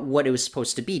my head about what it was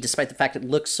supposed to be, despite the fact it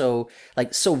looks so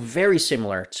very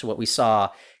similar to what we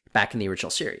saw back in the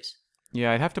original series.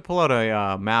 Yeah, I'd have to pull out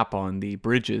a map on the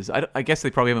bridges. I guess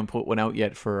they probably haven't put one out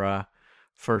yet for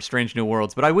Strange New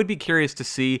Worlds, but I would be curious to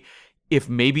see if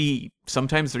maybe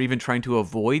sometimes they're even trying to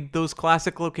avoid those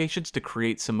classic locations to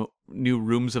create some new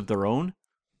rooms of their own,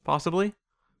 possibly.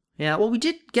 Yeah, well, we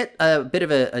did get a bit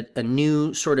of a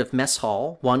new sort of mess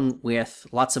hall, one with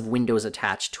lots of windows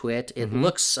attached to it. It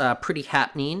looks pretty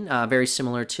happening, very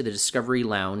similar to the Discovery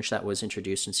Lounge that was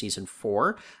introduced in Season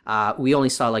 4. We only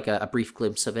saw like a brief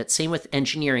glimpse of it. Same with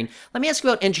engineering. Let me ask you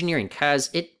about engineering, because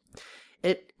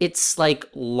it's like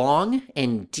long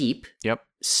and deep. Yep.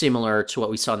 Similar to what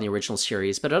we saw in the original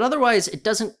series, but otherwise it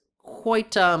doesn't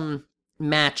quite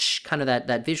match kind of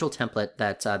that visual template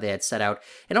that they had set out.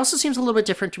 It also seems a little bit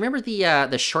different. Do you remember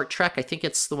the short trek? I think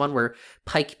it's the one where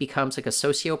Pike becomes like a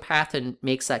sociopath and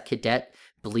makes that cadet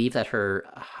believe that her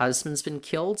husband's been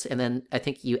killed, and then I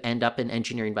think you end up in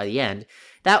engineering by the end.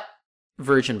 That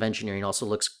version of engineering also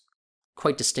looks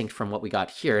quite distinct from what we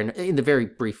got here, and in the very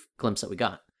brief glimpse that we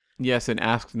got. Yes, and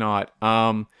Ask Not.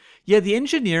 Yeah, the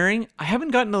engineering, I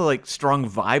haven't gotten a like strong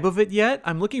vibe of it yet.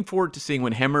 I'm looking forward to seeing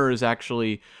when Hemmer is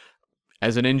actually,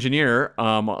 as an engineer,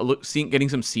 getting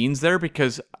some scenes there,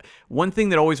 because one thing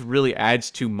that always really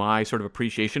adds to my sort of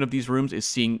appreciation of these rooms is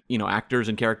seeing, actors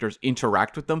and characters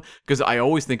interact with them, because I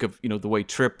always think of, the way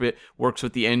Trip works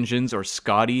with the engines, or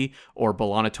Scotty, or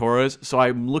B'Elanna Torres. So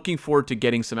I'm looking forward to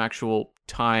getting some actual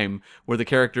time where the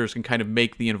characters can kind of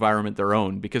make the environment their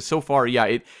own, because so far, yeah,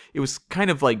 it was kind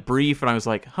of like brief, and I was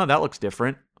like, that looks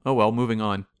different. Oh well, moving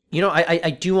on.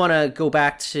 I do want to go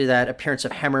back to that appearance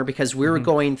of Hemmer, because we were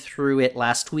going through it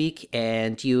last week,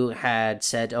 and you had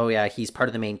said, oh yeah, he's part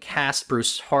of the main cast,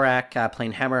 Bruce Horak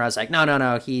playing Hemmer. I was like,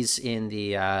 no, he's in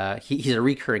the, he's a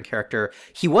recurring character.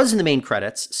 He was in the main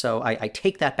credits, so I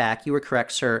take that back. You were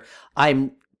correct, sir.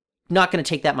 I'm not going to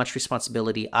take that much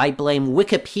responsibility. I blame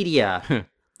Wikipedia.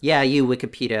 Yeah, you,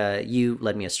 Wikipedia, you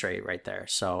led me astray right there.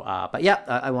 So, but yeah,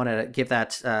 I want to give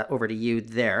that over to you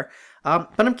there.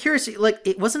 But I'm curious, like,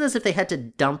 it wasn't as if they had to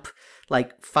dump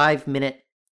like 5-minute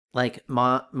like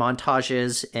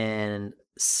montages and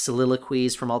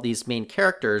soliloquies from all these main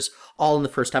characters all in the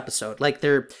first episode. Like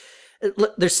they're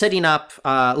setting up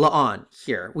La'an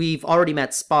here. We've already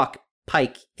met Spock,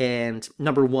 Pike and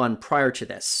number one prior to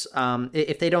this.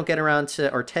 If they don't get around to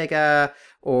Ortega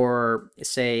or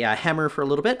say Hammer for a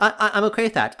little bit, I'm okay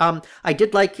with that. I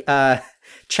did like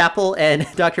Chapel and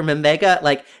Dr. Membega.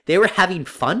 Like, they were having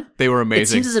fun. They were It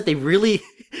amazing. seems as if they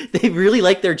really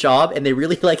like their job and they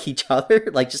really like each other,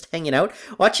 like just hanging out.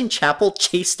 Watching Chapel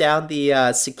chase down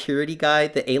the security guy,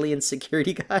 the alien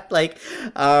security guy, like,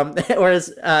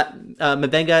 whereas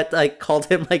Mabenga like called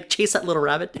him like chase that little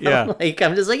rabbit down. Yeah. Like,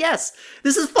 I'm just like, yes,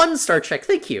 this is fun, Star Trek.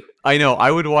 Thank you. I know.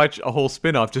 I would watch a whole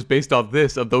spin-off just based off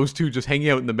this, of those two just hanging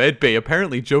out in the med bay,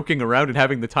 apparently joking around and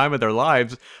having the time of their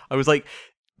lives. I was like,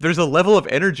 there's a level of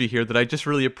energy here that I just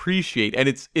really appreciate. And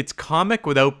it's comic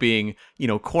without being,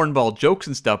 cornball jokes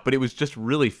and stuff, but it was just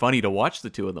really funny to watch the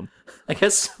two of them. I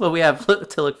guess what we have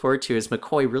to look forward to is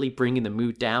McCoy really bringing the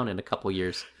mood down in a couple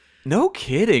years. No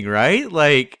kidding, right?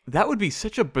 Like, that would be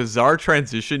such a bizarre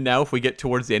transition now if we get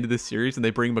towards the end of the series and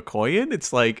they bring McCoy in.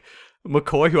 It's like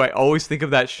McCoy, who I always think of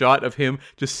that shot of him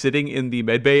just sitting in the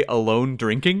medbay alone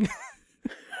drinking.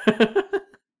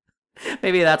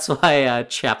 Maybe that's why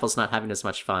Chapel's not having as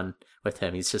much fun with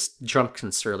him. He's just drunk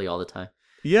and surly all the time.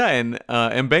 Yeah, and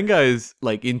Mbenga is,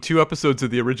 like, in 2 episodes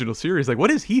of the original series, like, what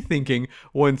is he thinking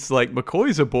once, like,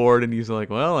 McCoy's aboard and he's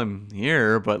like, well, I'm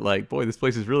here, but, like, boy, this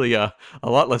place is really a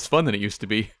lot less fun than it used to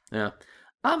be. Yeah.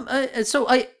 So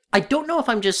I don't know if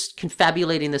I'm just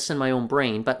confabulating this in my own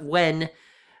brain, but when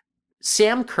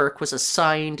Sam Kirk was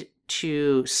assigned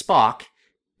to Spock,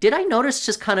 did I notice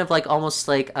just kind of like almost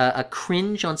like a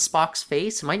cringe on Spock's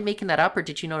face? Am I making that up, or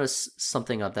did you notice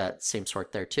something of that same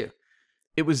sort there too?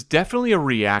 It was definitely a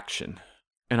reaction,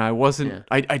 and I wasn't.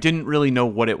 Yeah. I didn't really know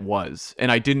what it was,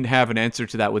 and I didn't have an answer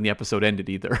to that when the episode ended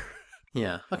either.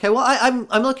 Yeah. Okay. Well,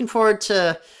 I'm looking forward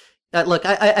to. Look,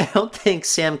 I don't think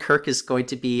Sam Kirk is going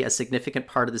to be a significant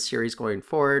part of the series going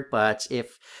forward, but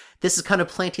if this is kind of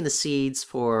planting the seeds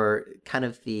for kind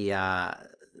of the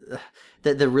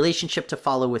relationship to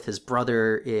follow with his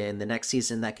brother in the next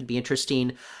season, that could be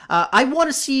interesting. I want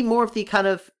to see more of the kind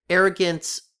of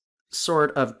arrogant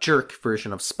sort of jerk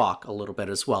version of Spock a little bit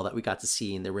as well that we got to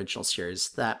see in the original series.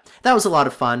 That was a lot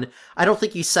of fun. I don't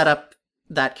think you set up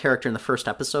that character in the first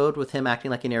episode with him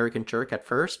acting like an arrogant jerk at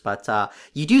first, but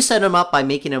you do set him up by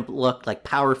making him look like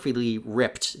powerfully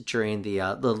ripped during the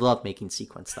lovemaking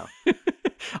sequence, though.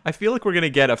 I feel like we're going to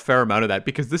get a fair amount of that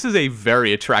because this is a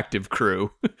very attractive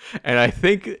crew. And I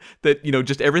think that,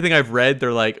 just everything I've read,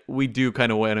 they're like, we do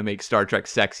kind of want to make Star Trek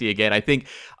sexy again. I think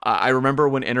I remember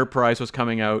when Enterprise was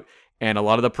coming out and a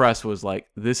lot of the press was like,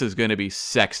 this is going to be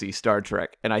sexy Star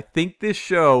Trek. And I think this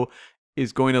show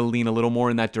is going to lean a little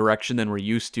more in that direction than we're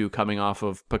used to coming off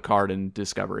of Picard and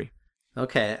Discovery.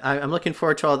 Okay, I'm looking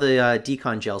forward to all the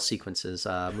decon gel sequences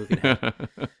moving ahead.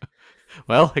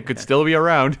 Well, it could still be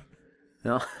around.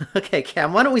 No? Okay,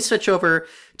 Cam, why don't we switch over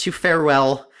to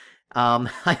Farewell?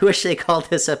 I wish they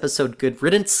called this episode Good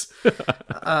Riddance.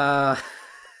 I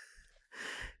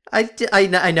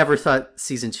never thought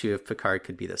season 2 of Picard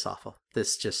could be this awful.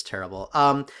 This just terrible.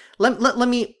 Let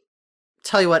me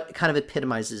tell you what kind of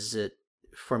epitomizes it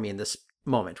for me in this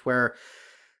moment, where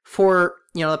for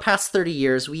the past 30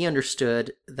 years we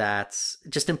understood that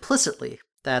just implicitly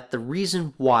that the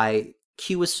reason why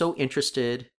Q was so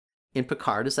interested in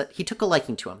Picard is that he took a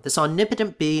liking to him. This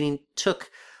omnipotent being took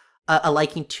a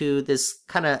liking to this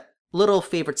kind of little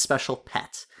favorite special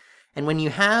pet. And when you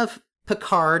have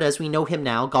Picard, as we know him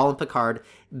now, Gollum Picard,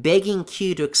 begging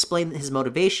Q to explain his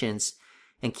motivations,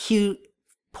 and Q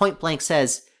point blank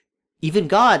says, even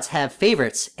gods have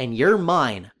favorites, and you're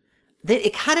mine.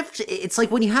 It's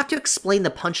like when you have to explain the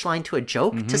punchline to a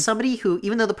joke to somebody who,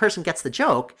 even though the person gets the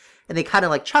joke, and they kind of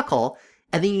like chuckle,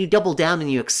 and then you double down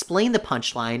and you explain the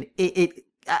punchline, it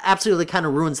absolutely kind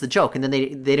of ruins the joke, and then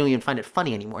they don't even find it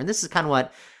funny anymore. And this is kind of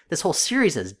what this whole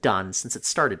series has done since it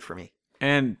started for me.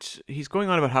 And he's going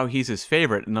on about how he's his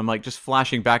favorite, and I'm like just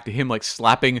flashing back to him like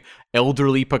slapping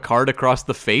elderly Picard across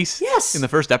the face Yes! in the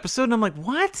first episode, and I'm like,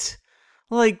 what?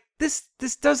 Like, this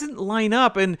doesn't line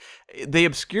up, and they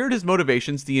obscured his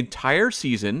motivations the entire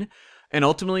season, and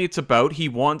ultimately it's about he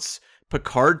wants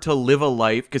Picard to live a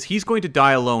life, because he's going to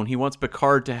die alone. He wants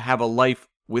Picard to have a life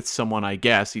with someone, I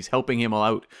guess. He's helping him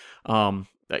out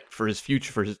for his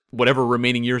future, for his whatever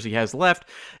remaining years he has left.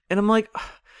 And I'm like,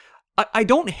 I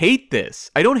don't hate this.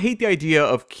 I don't hate the idea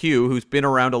of Q, who's been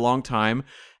around a long time,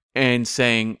 and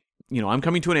saying, I'm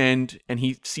coming to an end, and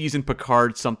he sees in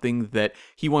Picard something that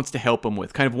he wants to help him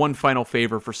with, kind of one final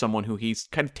favor for someone who he's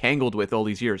kind of tangled with all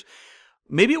these years.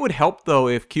 Maybe it would help, though,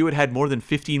 if Q had more than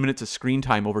 15 minutes of screen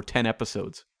time over 10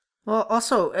 episodes. Well,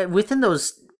 also, within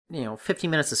those, 15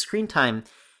 minutes of screen time,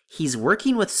 he's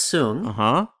working with Soong.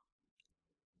 Uh-huh.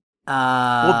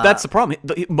 Well, that's the problem.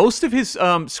 Most of his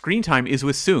screen time is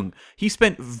with Sung. He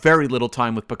spent very little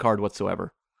time with Picard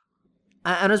whatsoever.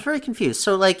 And I was very confused.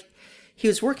 So, like, he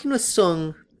was working with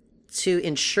Sung to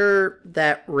ensure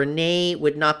that Renee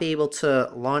would not be able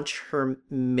to launch her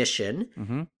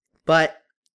mission. But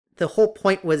the whole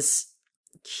point was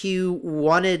Q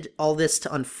wanted all this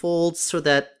to unfold so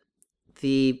that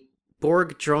the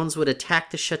Borg drones would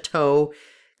attack the chateau,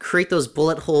 create those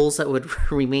bullet holes that would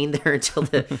remain there until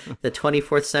the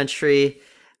 24th century.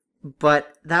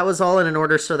 But that was all in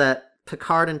order so that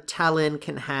Picard and Talon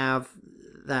can have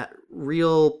that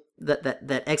real,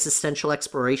 that existential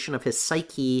exploration of his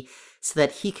psyche so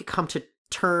that he could come to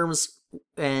terms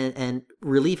and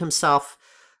relieve himself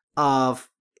of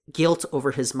guilt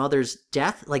over his mother's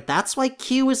death. Like, that's why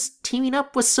Q was teaming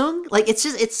up with Sung. Like,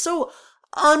 it's so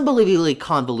unbelievably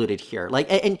convoluted here.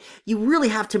 Like, and you really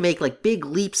have to make like big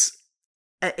leaps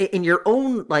in your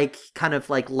own like kind of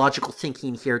like logical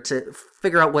thinking here to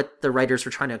figure out what the writers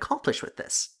were trying to accomplish with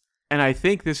this. And I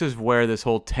think this is where this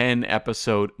whole 10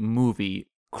 episode movie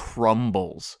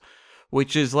crumbles,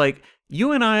 which is like,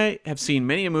 you and I have seen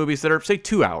many movies that are, say,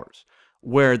 2 hours,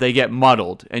 where they get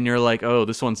muddled, and you're like, oh,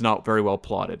 this one's not very well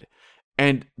plotted.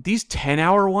 And these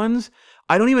 10-hour ones,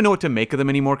 I don't even know what to make of them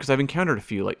anymore, because I've encountered a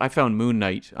few. Like, I found Moon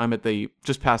Knight. I'm at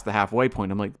just past the halfway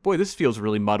point. I'm like, boy, this feels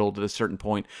really muddled at a certain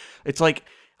point. It's like,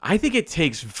 I think it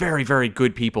takes very, very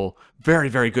good people, very,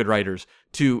 very good writers,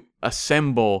 to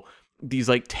assemble these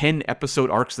like 10 episode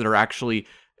arcs that are actually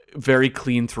very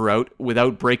clean throughout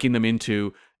without breaking them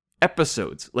into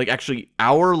episodes, like actually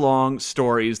hour-long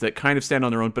stories that kind of stand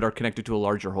on their own but are connected to a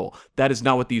larger whole. That is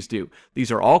not what these do.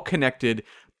 These are all connected,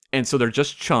 and so they're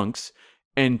just chunks,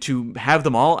 and to have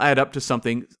them all add up to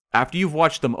something after you've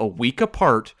watched them a week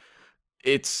apart,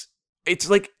 it's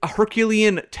like a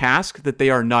Herculean task that they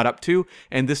are not up to,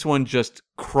 and this one just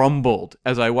crumbled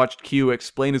as I watched Q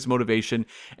explain his motivation,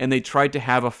 and they tried to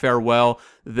have a farewell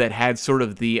that had sort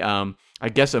of the I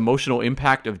guess, emotional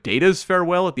impact of Data's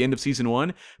farewell at the end of season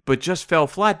 1, but just fell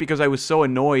flat because I was so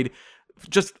annoyed.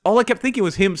 Just all I kept thinking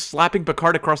was him slapping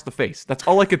Picard across the face. That's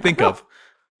all I could think of.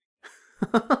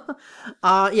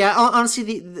 Yeah,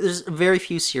 honestly, there's very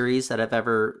few series that have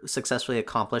ever successfully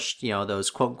accomplished,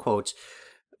 those quote unquote,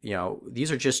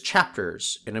 these are just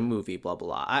chapters in a movie, blah, blah,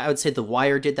 blah. I would say The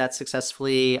Wire did that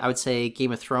successfully. I would say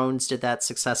Game of Thrones did that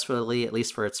successfully, at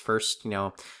least for its first,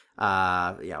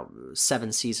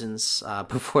 7 seasons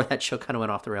before that show kind of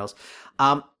went off the rails.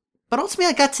 But ultimately,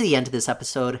 I got to the end of this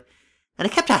episode, and I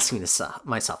kept asking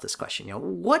myself this question.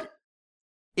 What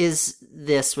is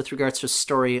this with regards to a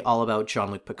story all about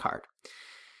Jean-Luc Picard?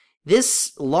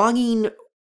 This longing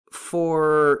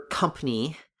for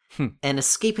company and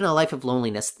escaping a life of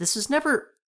loneliness, this was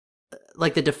never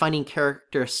like the defining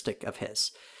characteristic of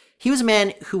his. He was a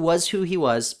man who was who he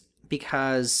was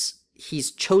because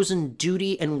he's chosen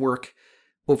duty and work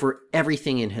over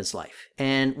everything in his life.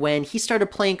 And when he started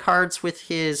playing cards with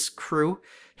his crew,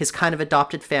 his kind of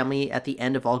adopted family at the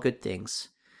end of All Good Things,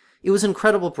 it was an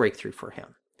incredible breakthrough for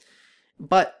him.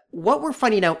 But what we're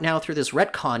finding out now through this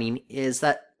retconning is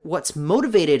that what's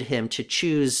motivated him to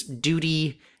choose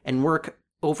duty and work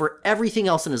over everything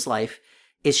else in his life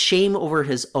is shame over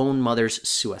his own mother's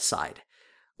suicide.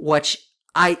 Which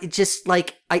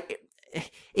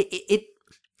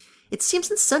it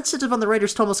seems insensitive on the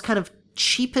writers to almost kind of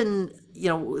cheapen,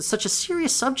 such a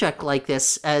serious subject like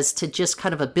this as to just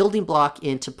kind of a building block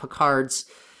into Picard's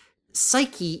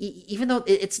psyche, even though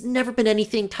it's never been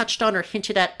anything touched on or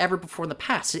hinted at ever before in the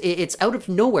past. It's out of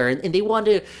nowhere, and they want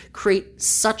to create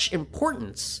such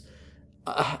importance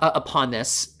upon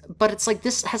this. But it's like,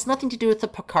 this has nothing to do with the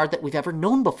Picard that we've ever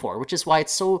known before, which is why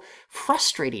it's so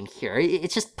frustrating here.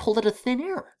 It's just pulled out of thin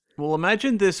air. Well,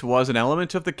 imagine this was an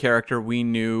element of the character we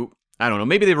knew. I don't know,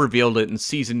 maybe they revealed it in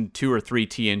season 2 or 3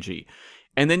 TNG.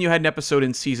 And then you had an episode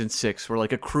in season 6 where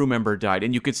like a crew member died,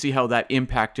 and you could see how that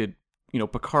impacted,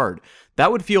 Picard.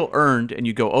 That would feel earned, and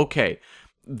you go, okay,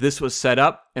 this was set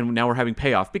up, and now we're having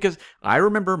payoff. Because I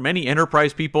remember many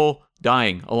Enterprise people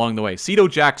dying along the way. Ceto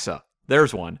Jaxa,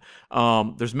 there's one.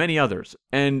 There's many others.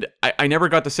 And I never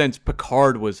got the sense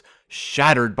Picard was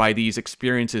shattered by these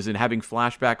experiences and having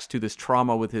flashbacks to this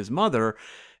trauma with his mother.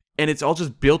 And it's all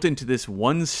just built into this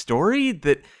one story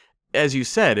that, as you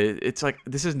said, it's like,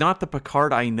 this is not the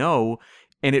Picard I know,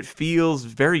 and it feels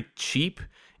very cheap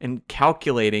and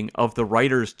calculating of the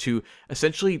writers to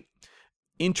essentially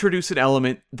introduce an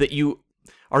element that you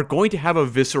are going to have a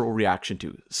visceral reaction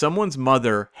to. Someone's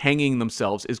mother hanging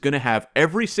themselves is going to have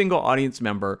every single audience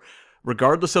member,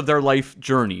 regardless of their life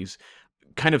journeys,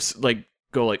 kind of like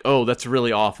go like, oh, that's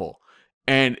really awful.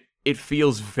 And it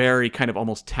feels very kind of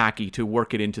almost tacky to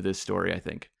work it into this story, I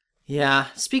think. Yeah,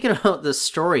 speaking about the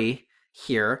story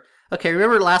here, okay,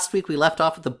 remember last week we left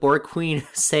off with the Borg Queen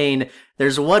saying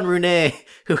there's one Rune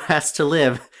who has to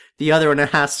live, the other one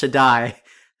has to die.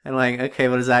 And like, okay,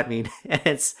 what does that mean? And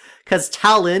it's because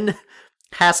Talon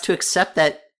has to accept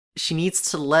that she needs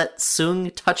to let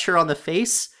Sung touch her on the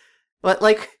face. But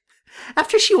like,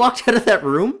 after she walked out of that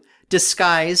room,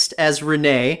 disguised as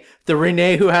Renee, the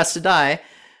Renee who has to die,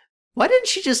 why didn't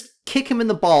she just kick him in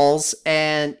the balls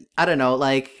and, I don't know,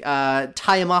 like,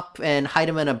 tie him up and hide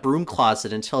him in a broom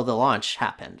closet until the launch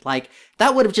happened? Like,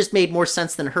 that would have just made more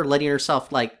sense than her letting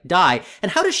herself, like, die.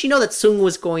 And how does she know that Sung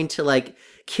was going to, like,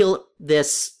 kill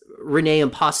this Renee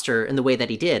imposter in the way that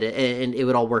he did, and it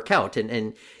would all work out,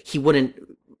 and he wouldn't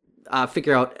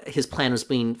figure out his plan was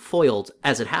being foiled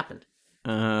as it happened?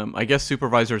 I guess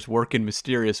supervisors work in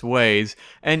mysterious ways.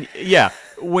 And yeah,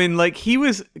 when like he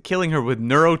was killing her with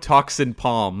neurotoxin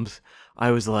palms, I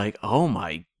was like, oh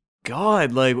my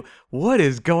God, like what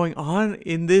is going on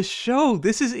in this show?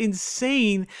 This is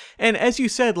insane. And as you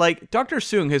said, like Dr.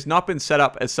 Sung has not been set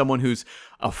up as someone who's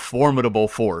a formidable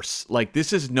force. Like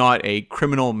this is not a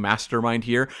criminal mastermind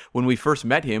here. When we first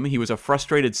met him, he was a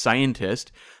frustrated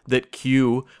scientist that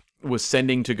Q was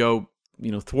sending to go,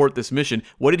 thwart this mission.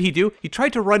 What did he do? He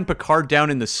tried to run Picard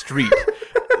down in the street.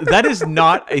 That is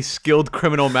not a skilled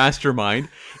criminal mastermind.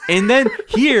 And then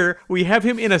here we have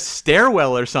him in a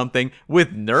stairwell or something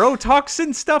with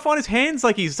neurotoxin stuff on his hands,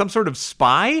 like he's some sort of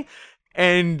spy.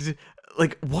 And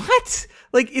like, what?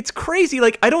 Like, it's crazy.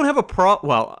 Like, I don't have a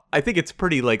well, I think it's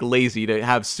pretty like lazy to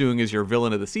have Sung as your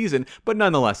villain of the season, but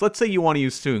nonetheless, let's say you want to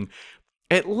use Sung.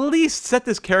 At least set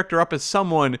this character up as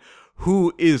someone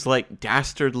who is like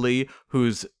dastardly,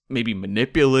 who's maybe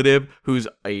manipulative, who's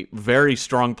a very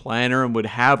strong planner and would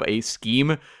have a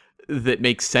scheme that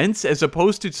makes sense, as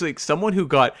opposed to like someone who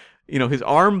got, his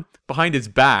arm behind his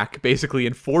back basically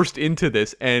and forced into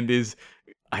this and is,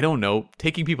 I don't know,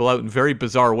 taking people out in very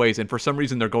bizarre ways. And for some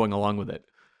reason they're going along with it.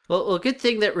 Well, good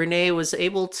thing that Renee was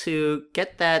able to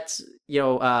get that,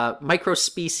 micro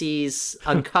species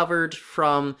uncovered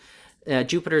from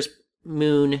Jupiter's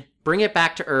moon, bring it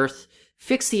back to Earth,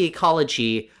 fix the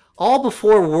ecology, all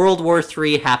before World War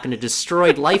III happened and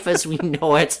destroyed life as we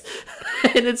know it.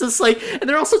 And it's just like, and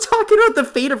they're also talking about the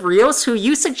fate of Rios, who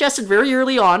you suggested very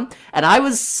early on, and I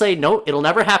was saying, no, it'll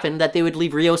never happen, that they would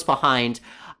leave Rios behind.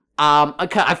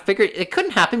 I figured it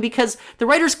couldn't happen because the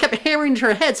writers kept hammering into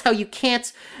our heads how you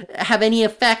can't have any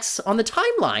effects on the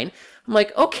timeline. I'm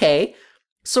like, okay.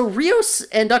 So Rios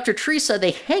and Dr. Teresa,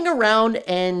 they hang around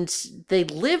and they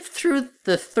live through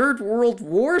the Third World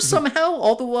War somehow,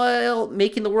 all the while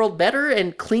making the world better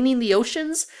and cleaning the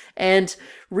oceans. And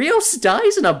Rios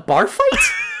dies in a bar fight?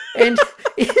 And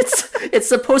it's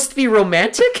supposed to be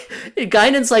romantic? And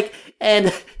Guinan's like,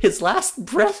 and his last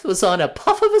breath was on a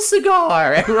puff of a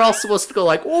cigar. And we're all supposed to go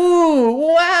like, ooh,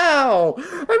 wow.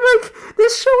 I'm like,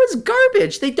 this show is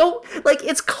garbage. They don't, like,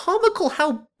 it's comical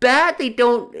how bad they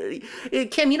don't.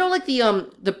 Cam, like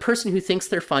the person who thinks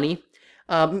they're funny?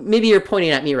 Maybe you're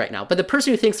pointing at me right now, but the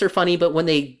person who thinks they're funny, but when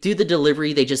they do the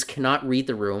delivery, they just cannot read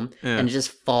the room and it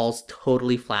just falls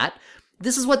totally flat.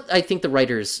 This is what I think the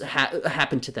writers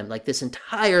happened to them, like this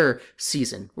entire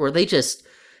season, where they just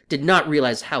did not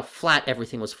realize how flat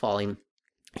everything was falling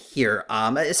here.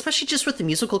 Especially just with the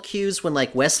musical cues when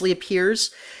like Wesley appears.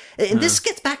 And this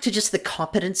gets back to just the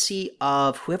competency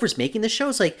of whoever's making the show.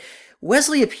 It's like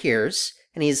Wesley appears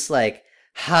and he's like,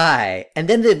 hi. And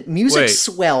then the music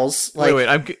swells. Like, wait,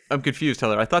 I'm confused,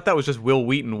 Heather. I thought that was just Will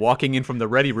Wheaton walking in from the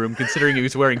ready room, considering he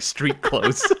was wearing street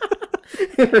clothes.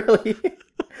 Really?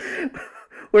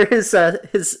 Where his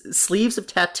sleeves of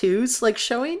tattoos like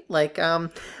showing, like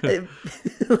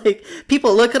like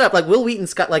people look it up. Like Will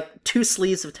Wheaton's got like 2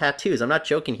 sleeves of tattoos. I'm not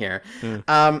joking here.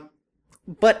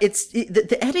 But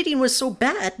the editing was so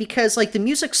bad because like the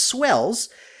music swells,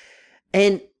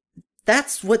 and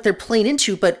that's what they're playing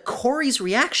into. But Corey's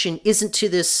reaction isn't to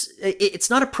this. It's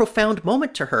not a profound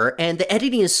moment to her, and the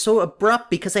editing is so abrupt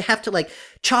because they have to like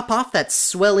chop off that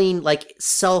swelling, like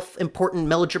self-important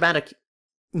melodramatic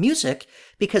music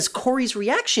because Corey's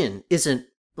reaction isn't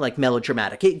like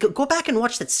melodramatic. Go back and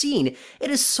watch that scene. It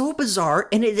is so bizarre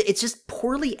and it's just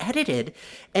poorly edited,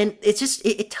 and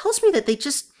it tells me that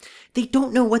they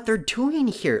don't know what they're doing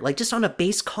here, like just on a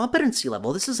base competency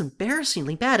level. This is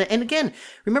embarrassingly bad. And again,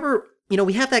 remember,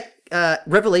 we have that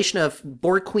revelation of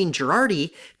Borg Queen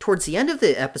Girardi towards the end of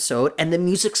the episode, and the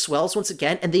music swells once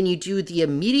again, and then you do the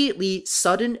immediately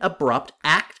sudden abrupt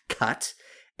act cut,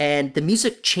 and the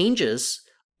music changes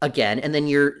again, and then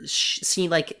you're seeing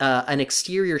like an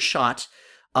exterior shot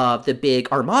of the big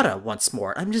armada once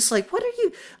more. I'm just like, what are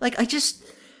you like?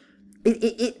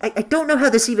 I don't know how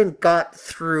this even got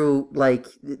through, like,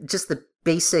 just the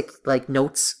basic, like,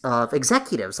 notes of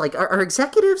executives. Like, are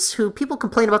executives who people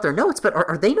complain about their notes, but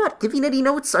are they not giving any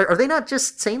notes? Are they not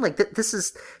just saying, like, this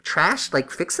is trash, like,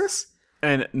 fix this?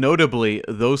 And notably,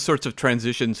 those sorts of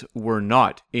transitions were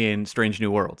not in Strange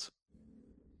New Worlds.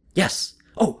 Yes.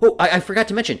 I forgot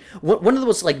to mention, one of the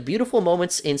most, like, beautiful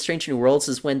moments in Strange New Worlds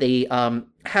is when they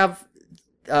have,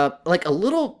 like, a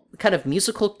little kind of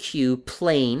musical cue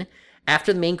playing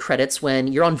after the main credits when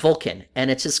you're on Vulcan,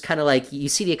 and it's just kind of like you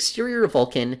see the exterior of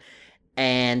Vulcan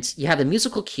and you have the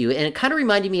musical cue, and it kind of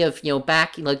reminded me of,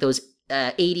 back in like those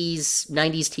 80s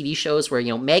 90s TV shows where,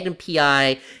 Magnum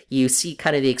PI, you see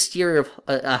kind of the exterior of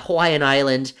a Hawaiian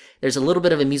island, there's a little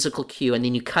bit of a musical cue, and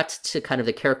then you cut to kind of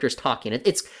the characters talking.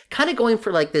 It's kind of going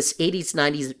for like this 80s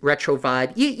 90s retro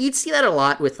vibe. You'd see that a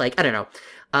lot with, like, I don't know,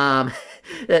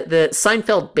 the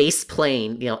Seinfeld bass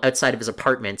playing, outside of his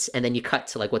apartment, and then you cut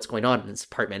to like what's going on in his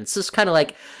apartment. It's just kind of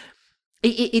like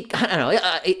I don't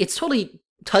know. It's totally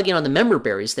tugging on the member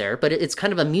berries there, but it's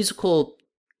kind of a musical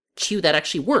cue that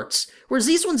actually works. Whereas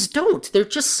these ones don't. They're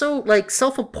just so like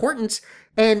self-important,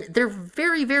 and they're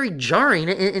very, very jarring,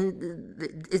 and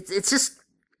it's just,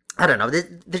 I don't know.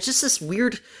 There's just this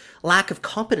weird lack of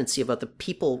competency about the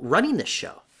people running this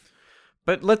show.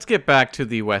 But let's get back to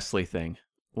the Wesley thing.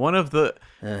 One of the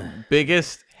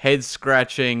biggest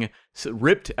head-scratching,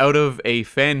 ripped out of a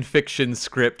fan fiction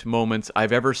script moments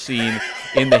I've ever seen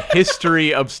in the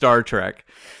history of Star Trek.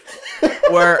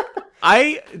 Where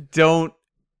I don't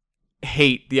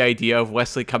hate the idea of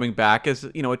Wesley coming back as,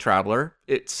 a traveler.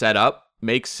 It's set up,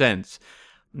 makes sense.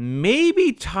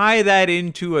 Maybe tie that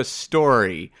into a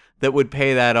story that would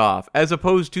pay that off, as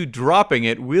opposed to dropping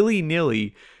it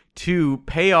willy-nilly to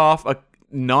pay off a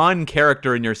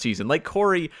non-character in your season. Like,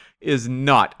 Corey is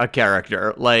not a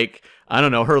character. Like, I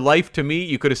don't know, her life to me,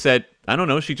 you could have said, I don't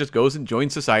know, she just goes and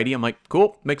joins society. I'm like,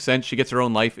 cool, makes sense. She gets her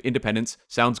own life, independence,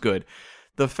 sounds good.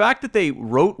 The fact that they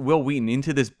wrote Will Wheaton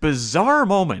into this bizarre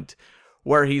moment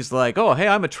where he's like, oh, hey,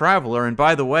 I'm a traveler, and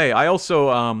by the way, I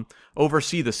also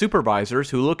oversee the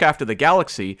supervisors who look after the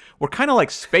galaxy. We're kind of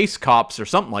like space cops or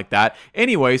something like that.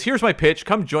 Anyways, here's my pitch.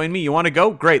 Come join me. You want to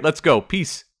go? Great, let's go.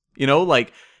 Peace.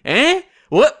 Like,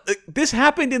 what? This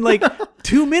happened in like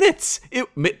 2 minutes.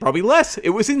 Probably less. It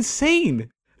was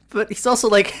insane. But he's also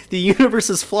like, the universe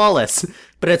is flawless,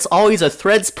 but it's always a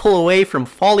thread's pull away from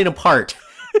falling apart.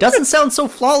 Doesn't sound so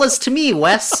flawless to me,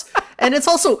 Wes. And it's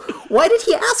also, why did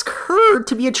he ask her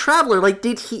to be a traveler? Like,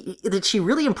 did she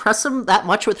really impress him that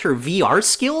much with her VR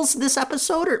skills this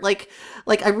episode? Or like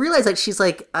I realize that she's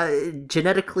like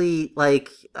genetically like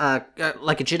a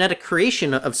genetic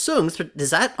creation of Soong's, but does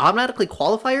that automatically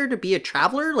qualify her to be a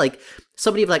traveler? Like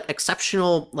somebody of like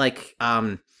exceptional, like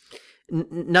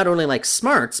not only like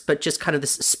smarts, but just kind of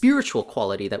this spiritual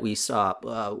quality that we saw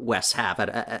Wes have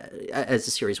as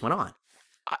the series went on.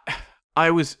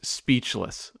 I was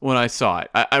speechless when I saw it.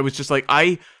 I was just like,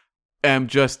 I am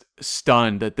just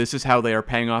stunned that this is how they are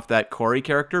paying off that Corey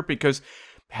character, because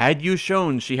had you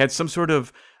shown she had some sort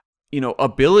of,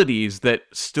 abilities that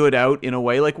stood out in a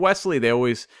way like Wesley, they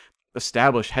always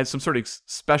established had some sort of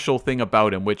special thing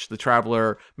about him, which the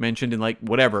Traveler mentioned in like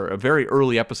whatever, a very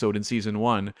early episode in season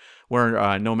 1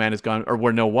 where no man has gone, or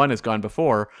where no one has gone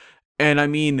before. And I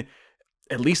mean,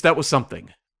 at least that was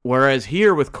something. Whereas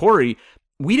here with Corey,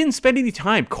 we didn't spend any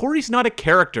time. Corey's not a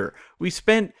character. We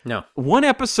spent one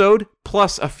episode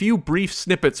plus a few brief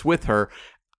snippets with her.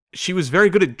 She was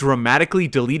very good at dramatically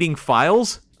deleting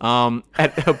files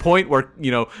at a point where,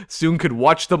 Soong could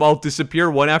watch them all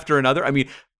disappear one after another. I mean,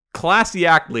 classy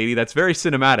act, lady. That's very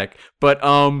cinematic. But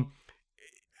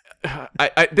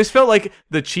this felt like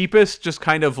the cheapest, just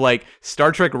kind of like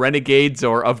Star Trek Renegades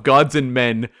or Of Gods and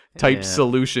Men type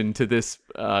solution to this.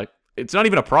 It's not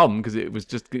even a problem because it was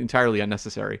just entirely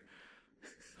unnecessary.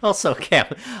 Also, Cam,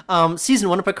 season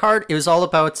 1 of Picard, it was all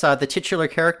about the titular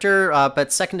character,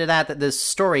 but second to that, the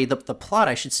story, the plot,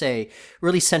 I should say,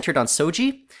 really centered on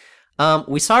Soji.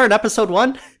 We saw her in episode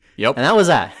 1. Yep. And that was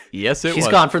that. Yes, She's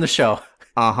gone from the show.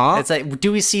 Uh-huh. It's like,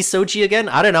 do we see Soji again?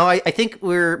 I don't know. I think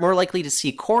we're more likely to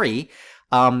see Corey.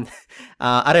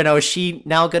 I don't know. Is she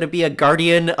now going to be a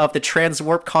guardian of the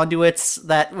transwarp conduits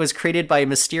that was created by a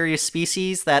mysterious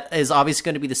species that is obviously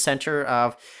going to be the center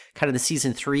of kind of the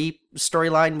season 3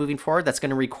 storyline moving forward? That's going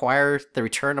to require the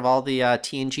return of all the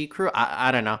TNG crew.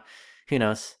 I don't know. Who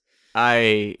knows?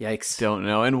 Yikes. Don't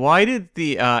know. And why did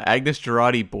the Agnes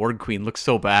Girardi Borg Queen look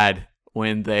so bad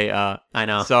when they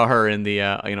saw her in the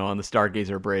on the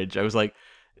Stargazer bridge? I was like,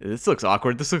 this looks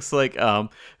awkward. This looks like a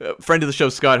friend of the show,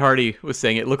 Scott Hardy, was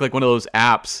saying it looked like one of those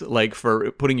apps like for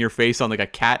putting your face on like a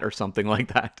cat or something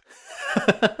like that.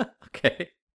 Okay.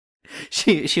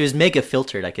 She was mega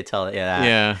filtered, I could tell.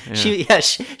 Yeah.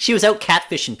 She was out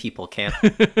catfishing people, Cam.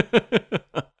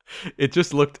 It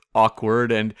just looked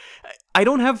awkward, and I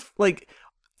don't have like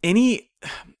any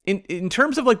in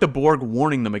terms of like the Borg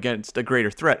warning them against a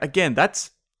greater threat. Again,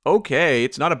 that's okay.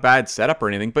 It's not a bad setup or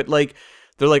anything, but like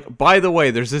they're like, by the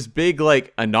way, there's this big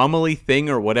like anomaly thing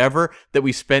or whatever that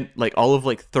we spent like all of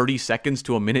like 30 seconds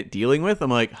to a minute dealing with. I'm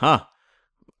like, huh.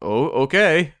 Oh,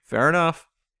 okay. Fair enough.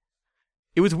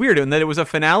 It was weird, and that it was a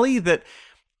finale that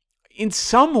in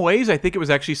some ways I think it was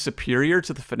actually superior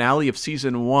to the finale of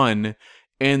season 1,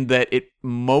 and that it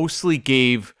mostly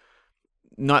gave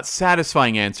not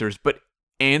satisfying answers, but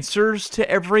answers to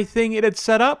everything it had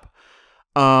set up.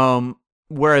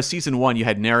 Whereas season 1, you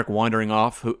had Narek wandering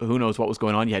off. Who knows what was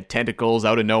going on? You had tentacles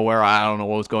out of nowhere. I don't know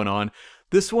what was going on.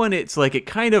 This one, it's like it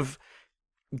kind of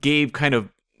gave it kind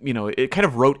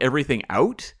of wrote everything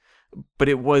out, but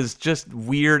it was just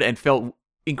weird and felt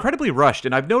incredibly rushed.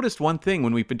 And I've noticed one thing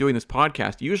when we've been doing this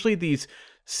podcast. Usually these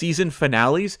season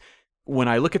finales, when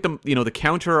I look at them, the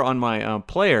counter on my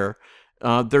player,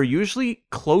 they're usually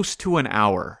close to an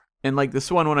hour. And like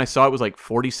this one, when I saw it was like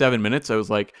 47 minutes, I was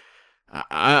like,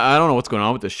 I don't know what's going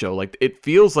on with this show. Like, it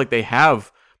feels like they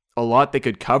have a lot they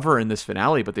could cover in this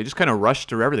finale, but they just kind of rushed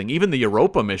through everything. Even the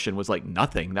Europa mission was like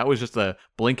nothing. That was just a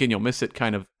blink and you'll miss it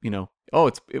kind of,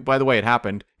 by the way, it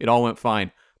happened. It all went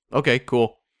fine. Okay,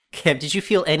 cool. Cam, did you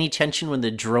feel any tension when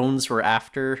the drones were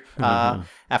after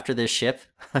this ship?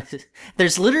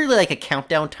 There's literally like a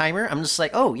countdown timer. I'm just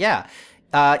like, oh yeah,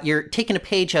 you're taking a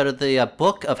page out of the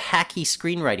book of hacky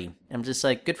screenwriting. I'm just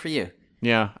like, good for you.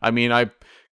 Yeah, I mean, I've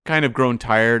kind of grown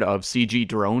tired of CG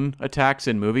drone attacks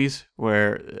in movies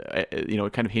where,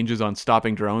 it kind of hinges on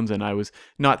stopping drones, and I was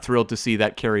not thrilled to see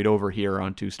that carried over here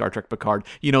onto Star Trek Picard,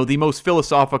 the most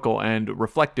philosophical and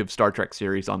reflective Star Trek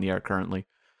series on the air currently.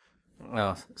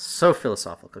 Oh, so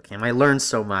philosophical, Cam. I learned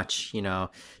so much,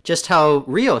 just how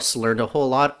Rios learned a whole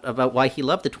lot about why he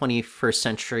loved the 21st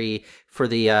century for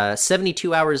the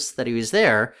 72 hours that he was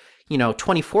there,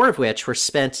 24 of which were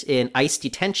spent in ICE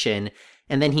detention.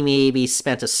 And then he maybe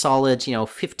spent a solid,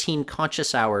 15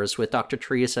 conscious hours with Dr.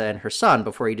 Teresa and her son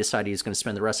before he decided he was going to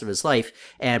spend the rest of his life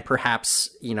and perhaps,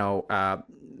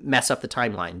 mess up the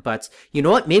timeline. But you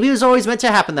know what? Maybe it was always meant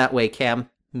to happen that way, Cam.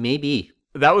 Maybe.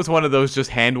 That was one of those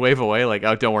just hand wave away, like,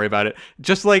 oh, don't worry about it.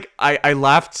 Just like, I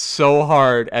laughed so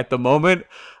hard at the moment.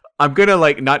 I'm going to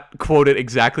like not quote it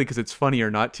exactly because it's funnier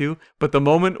not to, but the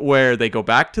moment where they go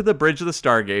back to the bridge of the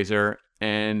Stargazer,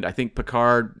 and I think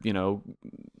Picard, I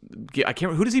can't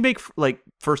remember, who does he make like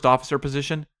first officer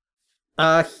position?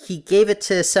 He gave it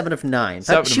to 7 of 9.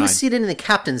 She was seated in the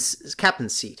captain's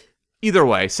seat. Either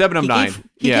way, 7 of 9.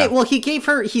 He gave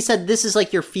her, he said, this is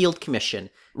like your field commission.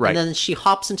 Right. And then she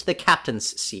hops into the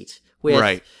captain's seat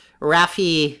with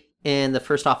Raffi in the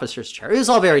first officer's chair. It was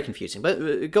all very confusing,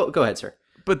 but go ahead, sir.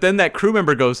 But then that crew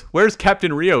member goes, "Where's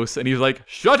Captain Rios?" And he's like,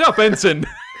 "Shut up, ensign."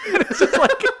 And it's just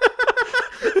like,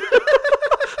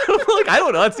 I'm like, I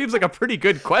don't know. It seems like a pretty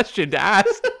good question to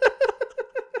ask.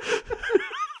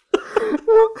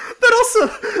 But also,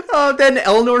 then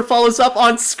Elnor follows up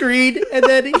on screen, and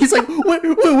then he's like, where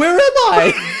am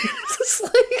I? It's just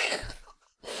like,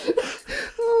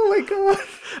 oh my god.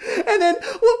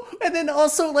 And then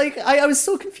also, like, I was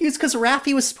so confused because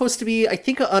Raffi was supposed to be, I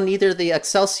think, on either the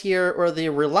Excelsior or the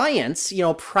Reliance,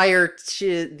 prior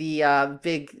to the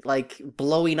big, like,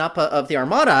 blowing up of the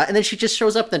Armada, and then she just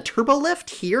shows up in the turbo lift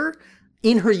here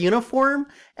in her uniform,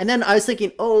 and then I was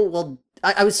thinking, oh, well,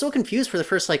 I was so confused for the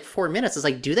first, 4 minutes. It's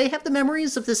like, do they have the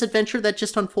memories of this adventure that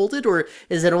just unfolded, or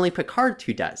is it only Picard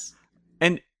who does?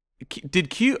 And did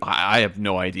Q... I have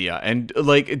no idea. And,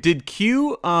 did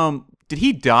Q... did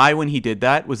he die when he did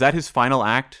that? Was that his final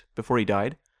act before he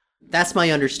died? That's my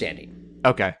understanding.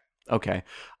 Okay.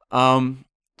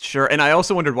 Sure. And I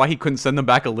also wondered why he couldn't send them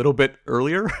back a little bit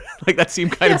earlier. That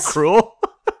seemed kind of cruel.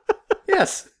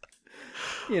 Yes.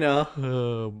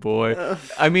 Oh boy.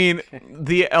 I mean,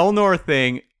 the Elnor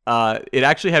thing, it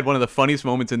actually had one of the funniest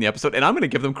moments in the episode, and I'm going to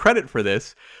give them credit for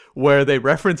this, where they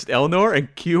referenced Elnor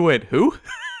and Q went, "Who?"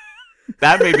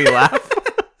 That made me laugh.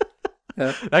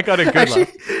 That got a good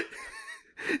laugh.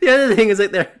 The other thing is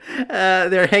that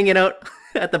they're hanging out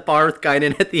at the bar with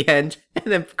Guinan at the end,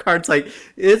 and then Picard's like,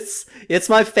 it's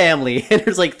my family, and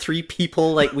there's 3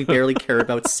 people we barely care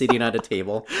about sitting at a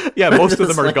table. Yeah, most of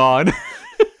them are gone.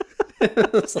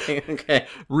 It's like, okay.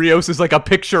 Rios is like a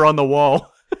picture on the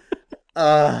wall.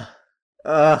 So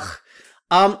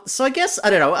I guess, I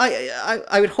don't know,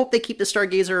 I would hope they keep the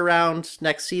Stargazer around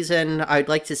next season. I'd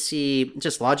like to see,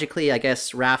 just logically, I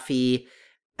guess, Raffi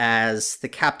as the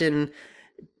captain.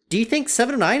 Do you think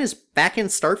 7 of 9 is back in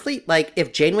Starfleet? Like,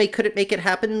 if Janeway couldn't make it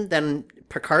happen, then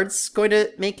Picard's going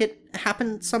to make it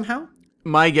happen somehow?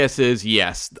 My guess is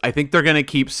yes. I think they're going to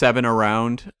keep Seven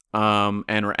around,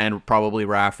 and probably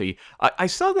Raffi. I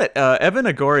saw that Evan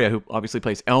Agoria, who obviously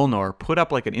plays Elnor, put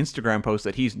up like an Instagram post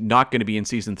that he's not going to be in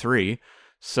season 3.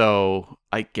 So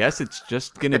I guess it's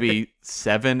just going to be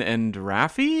Seven and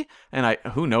Raffi, and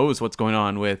who knows what's going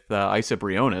on with Isa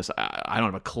Briones. I don't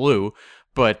have a clue,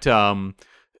 but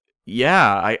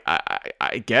yeah,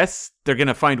 I guess they're going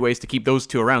to find ways to keep those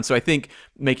two around. So I think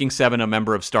making Seven a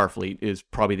member of Starfleet is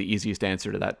probably the easiest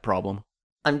answer to that problem.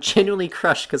 I'm genuinely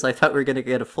crushed because I thought we were going to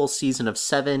get a full season of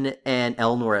Seven and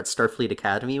Elnor at Starfleet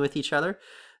Academy with each other,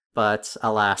 but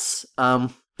alas.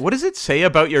 What does it say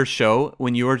about your show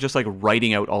when you are just like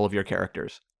writing out all of your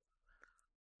characters?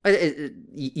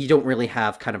 You don't really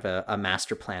have kind of a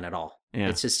master plan at all. Yeah.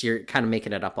 It's just you're kind of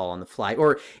making it up all on the fly.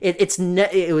 Or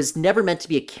it was never meant to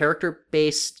be a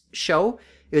character-based show.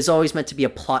 It was always meant to be a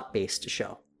plot-based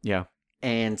show. Yeah.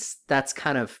 And that's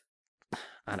kind of,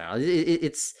 I don't know,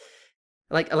 it's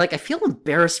like I feel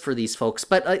embarrassed for these folks,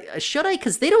 but should I?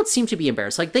 Because they don't seem to be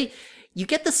embarrassed. Like you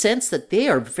get the sense that they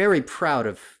are very proud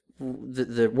of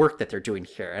the work that they're doing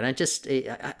here. And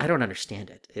I don't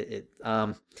understand it.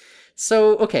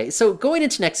 So going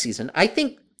into next season, I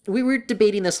think we were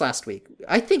debating this last week.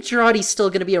 I think Jurati's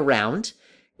still going to be around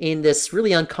in this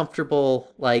really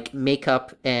uncomfortable like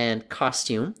makeup and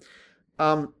costume.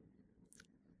 I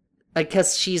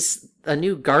guess she's a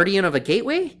new guardian of a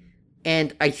gateway,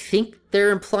 and I think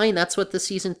they're implying that's what the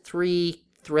season 3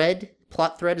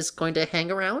 plot thread is going to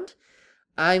hang around.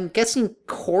 I'm guessing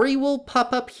Corey will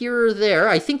pop up here or there.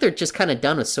 I think they're just kind of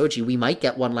done with Soji. We might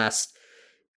get one last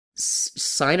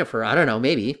sign of her. I don't know,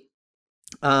 maybe.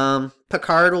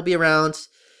 Picard will be around,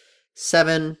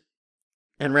 Seven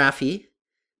and Raffi,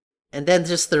 and then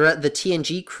just the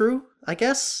TNG crew, I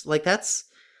guess. Like that's,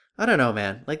 I don't know,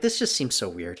 man. Like this just seems so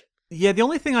weird. Yeah, the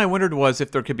only thing I wondered was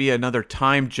if there could be another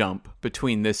time jump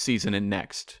between this season and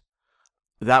next.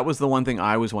 That was the one thing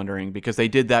I was wondering, because they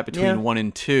did that between 1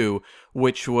 and 2,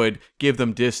 which would give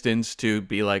them distance to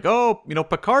be like, oh,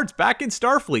 Picard's back in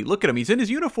Starfleet. Look at him. He's in his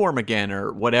uniform again,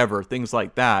 or whatever, things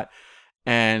like that.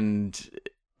 And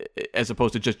as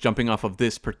opposed to just jumping off of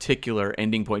this particular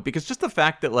ending point, because just the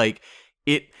fact that like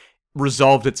it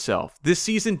resolved itself. This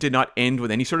season did not end with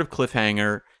any sort of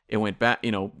cliffhanger. It went back,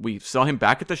 we saw him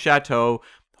back at the chateau,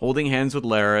 holding hands with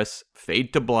Laris,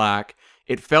 fade to black.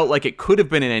 It felt like it could have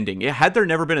been an ending. Had there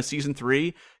never been a season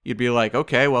 3, you'd be like,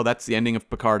 okay, well, that's the ending of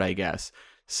Picard, I guess.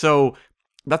 So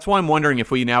that's why I'm wondering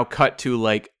if we now cut to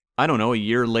like, I don't know, a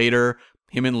year later,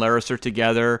 him and Laris are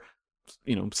together,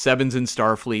 Seven's in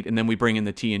Starfleet, and then we bring in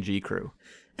the TNG crew.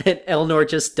 And Elnor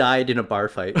just died in a bar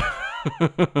fight.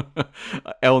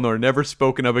 Elnor never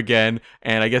spoken of again,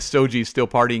 and I guess Soji's still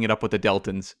partying it up with the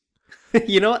Deltans.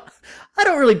 You know what? I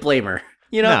don't really blame her.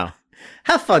 No.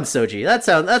 Have fun, Soji. That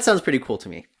sounds pretty cool to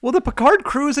me. Well, the Picard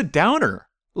crew is a downer.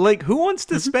 Like, who wants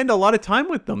to spend a lot of time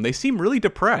with them? They seem really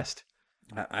depressed.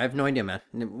 I have no idea, man.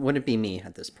 Wouldn't it be me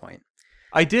at this point?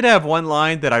 I did have one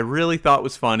line that I really thought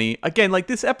was funny. Again, like,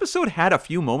 this episode had a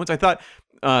few moments. I thought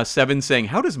Seven saying,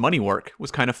 "How does money work?"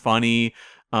 was kind of funny.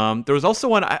 There was also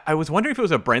one, I was wondering if it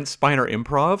was a Brent Spiner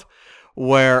improv,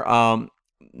 where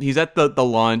he's at the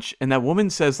launch, and that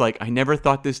woman says, like, "I never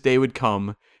thought this day would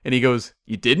come." And he goes,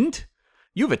 "You didn't?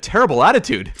 You have a terrible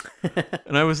attitude."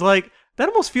 And I was like, that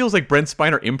almost feels like Brent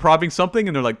Spiner improving something,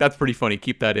 and they're like, "That's pretty funny,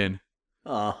 keep that in."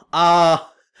 Yeah,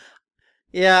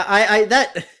 I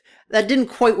that didn't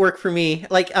quite work for me.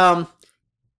 Like,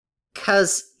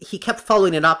 cause he kept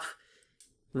following it up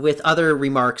with other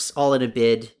remarks, all in a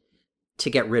bid to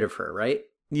get rid of her, right?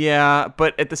 Yeah,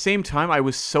 but at the same time, I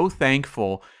was so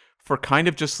thankful for kind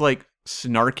of just like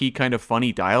snarky, kind of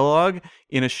funny dialogue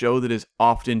in a show that is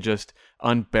often just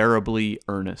unbearably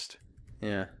earnest.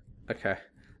 Yeah. Okay.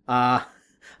 I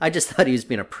just thought he was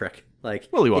being a prick. Like,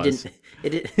 well, he was.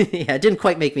 It didn't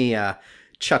quite make me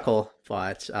chuckle,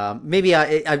 but maybe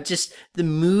I just the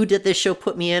mood that this show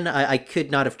put me in. I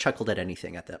could not have chuckled at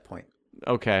anything at that point.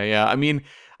 Okay, yeah. I mean,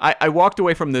 I walked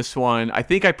away from this one. I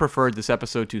think I preferred this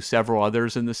episode to several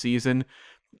others in the season,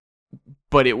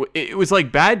 but it was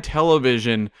like bad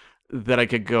television that I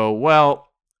could go, well,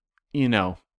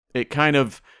 it kind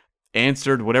of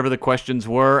answered whatever the questions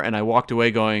were, and I walked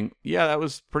away going, yeah, that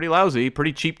was pretty lousy,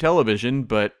 pretty cheap television,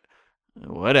 but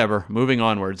whatever, moving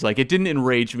onwards. Like, it didn't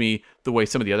enrage me the way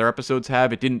some of the other episodes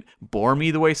have. It didn't bore me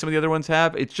the way some of the other ones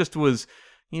have. It just was,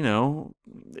 I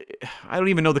don't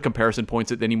even know the comparison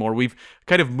points anymore. We've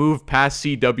kind of moved past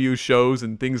CW shows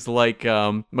and things like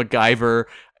MacGyver.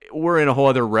 we're in a whole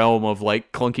other realm of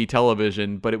like clunky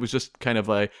television, but it was just kind of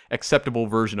a acceptable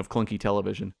version of clunky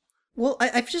television. Well,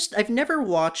 I've never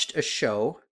watched a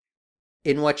show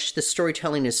in which the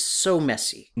storytelling is so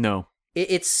messy. No.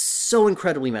 It's so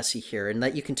incredibly messy here, and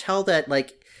that you can tell that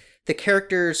like the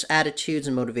characters' attitudes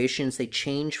and motivations, they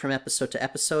change from episode to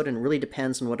episode, and it really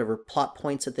depends on whatever plot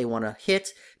points that they want to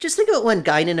hit. Just think about when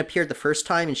Guinan appeared the first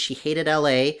time and she hated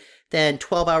LA. Then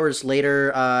 12 hours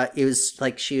later, it was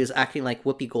like she was acting like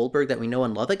Whoopi Goldberg that we know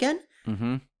and love again.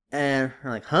 Mm-hmm. And we're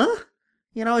like, huh?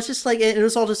 You know, it's just like, it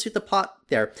was all to suit the plot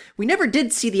there. We never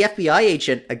did see the FBI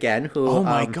agent again, who... Oh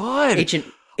my God. Agent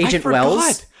I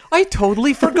Wells. forgot. I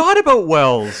totally forgot about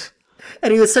Wells.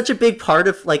 And he was such a big part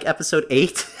of, like, episode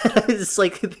 8. It's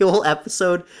like, the whole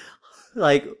episode,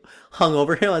 like, hung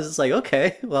over him. I was just like,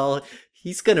 okay, well,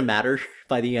 he's gonna matter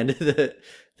by the end of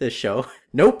the show.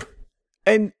 Nope.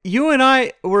 And you and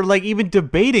I were, like, even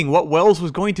debating what Wells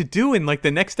was going to do in, like,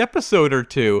 the next episode or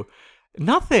two.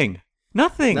 Nothing.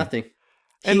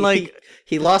 And,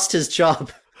 he lost his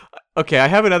job. Okay, I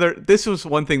have another... This was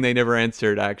one thing they never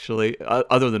answered, actually,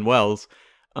 other than Wells.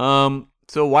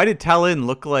 So why did Talon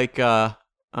look like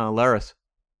Laris?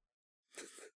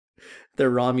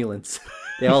 They're Romulans.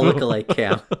 They all look alike,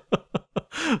 Cam.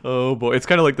 Oh boy, it's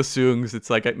kind of like the Soongs. It's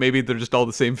like maybe they're just all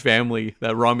the same family,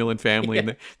 that Romulan family, and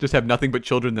they just have nothing but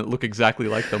children that look exactly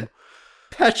like them.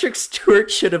 Patrick Stewart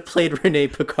should have played Rene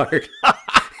Picard.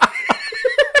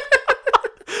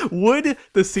 Would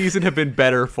the season have been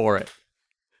better for it?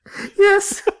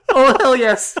 Yes. Oh, hell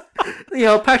yes. You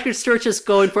know, Patrick Stewart just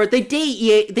going for it. They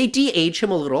de-age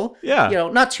him a little. Yeah. You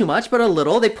know, not too much, but a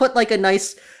little. They put like a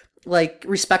nice, like,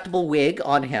 respectable wig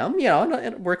on him. You know,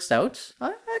 and it works out.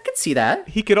 I could see that.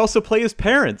 He could also play his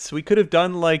parents. We could have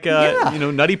done like a,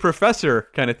 Nutty Professor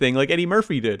kind of thing, like Eddie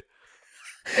Murphy did.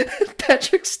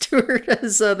 Patrick Stewart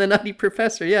as the Nutty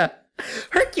Professor, yeah.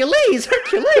 Hercules!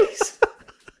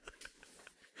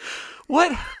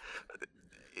 What?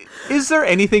 Is there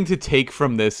anything to take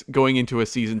from this going into a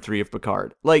season 3 of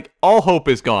Picard? Like, all hope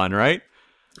is gone, right?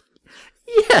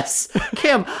 Yes,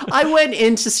 Cam, I went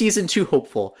into season 2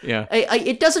 hopeful. Yeah.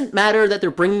 It doesn't matter that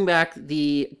they're bringing back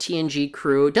the TNG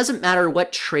crew. It doesn't matter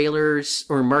what trailers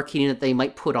or marketing that they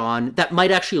might put on that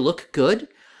might actually look good.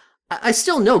 I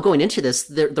still know going into this,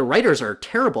 the writers are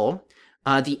terrible.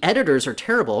 The editors are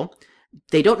terrible.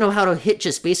 They don't know how to hit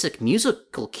just basic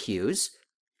musical cues.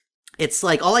 It's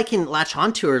like all I can latch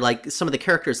onto are like some of the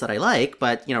characters that I like,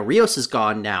 but you know, Rios is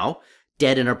gone now,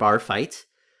 dead in a bar fight.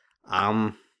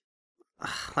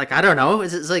 Like, I don't know.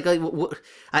 It's like I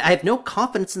have no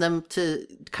confidence in them to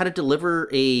kind of deliver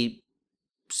a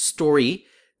story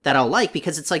that I'll like,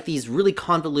 because it's like these really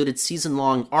convoluted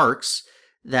season-long arcs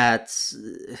that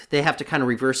they have to kind of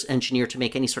reverse engineer to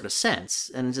make any sort of sense.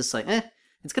 And it's just like,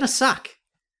 it's gonna suck.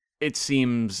 It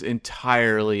seems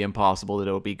entirely impossible that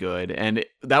it'll be good. And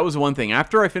that was one thing.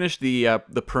 After I finished the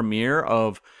premiere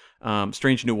of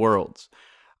Strange New Worlds,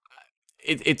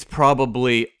 it's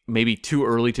probably maybe too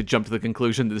early to jump to the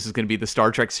conclusion that this is going to be the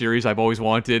Star Trek series I've always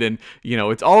wanted. And, you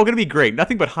know, it's all going to be great.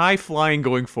 Nothing but high flying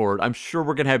going forward. I'm sure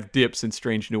we're going to have dips in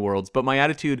Strange New Worlds. But my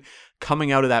attitude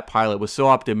coming out of that pilot was so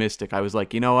optimistic. I was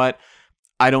like, you know what?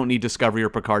 I don't need Discovery or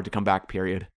Picard to come back,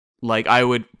 period. Like, I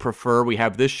would prefer we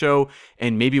have this show,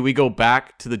 and maybe we go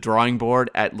back to the drawing board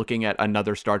at looking at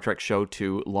another Star Trek show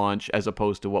to launch as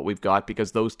opposed to what we've got,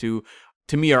 because those two,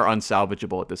 to me, are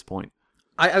unsalvageable at this point.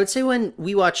 I would say when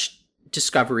we watched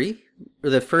Discovery, or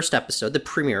the first episode, the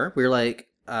premiere, we were like,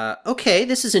 okay,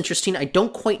 this is interesting. I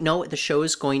don't quite know what the show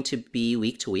is going to be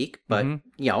week to week, but,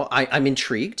 you know, I'm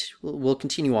intrigued. We'll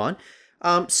continue on.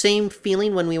 Same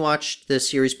feeling when we watched the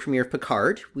series premiere of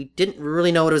Picard. We didn't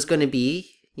really know what it was going to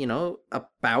be, you know,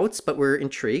 about, but we're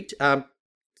intrigued.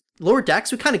 Lower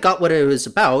Decks, we kind of got what it was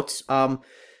about.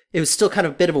 It was still kind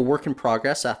of a bit of a work in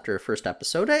progress after first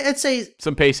episode. I'd say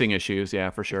some pacing issues, yeah,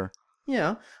 for sure.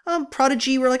 Yeah.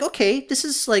 Prodigy, we're like, okay, this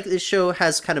is like, this show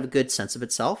has kind of a good sense of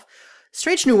itself.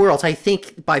 Strange New Worlds, I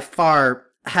think by far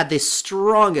had the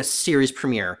strongest series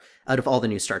premiere out of all the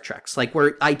new Star Treks. Like,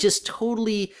 where I just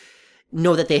totally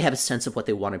know that they have a sense of what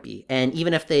they want to be. And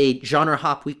even if they genre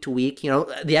hop week to week, you know,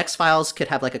 the X-Files could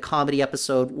have like a comedy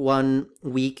episode one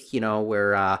week, you know,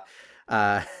 where,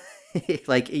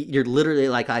 like, you're literally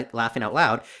like laughing out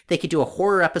loud. They could do a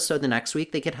horror episode the next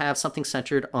week. They could have something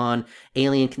centered on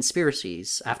alien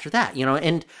conspiracies after that, you know,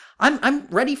 and I'm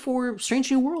ready for Strange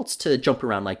New Worlds to jump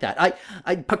around like that.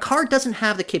 Picard doesn't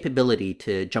have the capability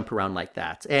to jump around like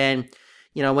that. And,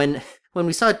 you know, when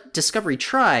we saw Discovery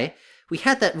try, we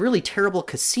had that really terrible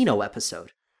casino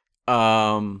episode.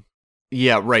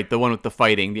 Yeah, right. The one with the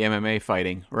fighting, the MMA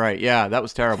fighting. Right. Yeah, that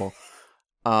was terrible.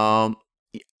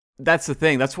 that's the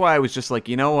thing. That's why I was just like,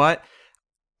 you know what?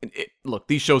 Look,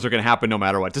 these shows are going to happen no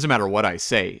matter what. It doesn't matter what I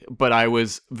say. But I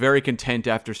was very content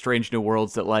after Strange New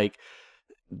Worlds that, like,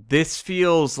 this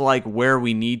feels like where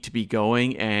we need to be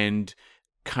going, and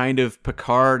kind of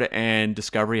Picard and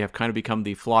Discovery have kind of become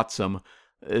the flotsam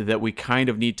that we kind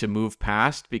of need to move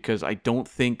past, because I don't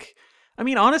think... I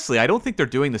mean, honestly, I don't think they're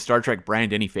doing the Star Trek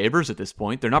brand any favors at this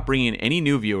point. They're not bringing in any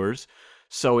new viewers.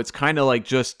 So it's kind of like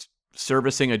just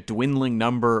servicing a dwindling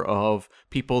number of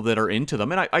people that are into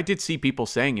them. And I did see people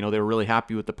saying, you know, they were really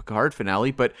happy with the Picard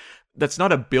finale, but that's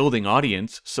not a building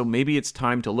audience. So maybe it's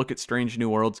time to look at Strange New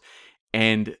Worlds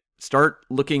and start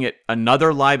looking at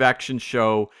another live action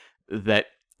show that,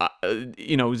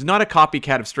 you know, is not a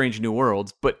copycat of Strange New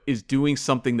Worlds, but is doing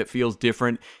something that feels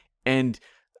different. And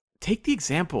take the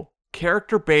example,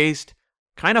 character-based,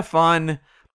 kind of fun,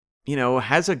 you know,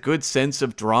 has a good sense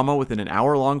of drama within an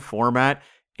hour-long format,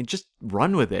 and just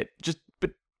run with it. Just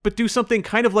but do something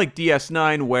kind of like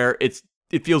DS9 where it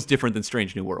feels different than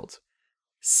Strange New Worlds.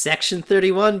 Section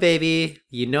 31, baby.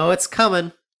 You know it's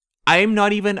coming. I'm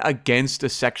not even against a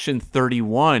Section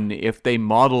 31 if they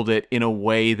modeled it in a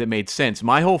way that made sense.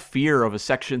 My whole fear of a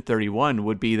Section 31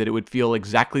 would be that it would feel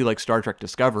exactly like Star Trek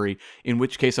Discovery, in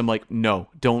which case I'm like, no,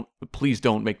 please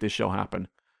don't make this show happen.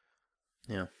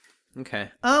 Yeah. Okay.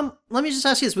 Let me just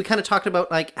ask you this. We kind of talked about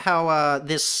like how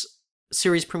this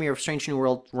series premiere of Strange New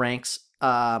World ranks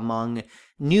among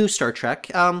new Star Trek.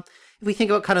 If we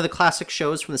think about kind of the classic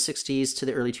shows from the 60s to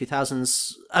the early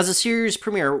 2000s, as a series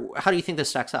premiere, how do you think this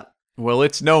stacks up? Well,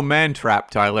 it's no Man Trap,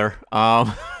 Tyler.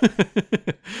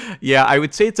 Yeah, I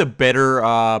would say it's a better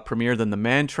premiere than the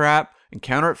Man Trap,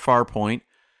 Encounter at Farpoint.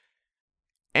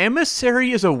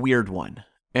 Emissary is a weird one,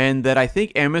 and that I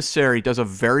think Emissary does a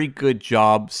very good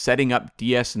job setting up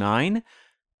DS9.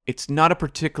 It's not a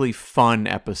particularly fun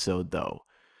episode, though.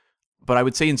 But I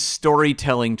would say in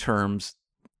storytelling terms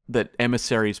that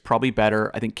Emissary is probably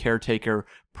better. I think Caretaker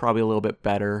probably a little bit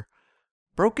better.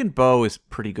 Broken Bow is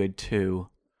pretty good, too.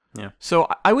 Yeah. So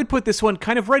I would put this one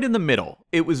kind of right in the middle.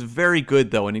 It was very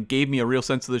good, though, and it gave me a real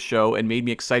sense of the show and made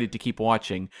me excited to keep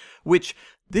watching, which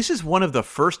this is one of the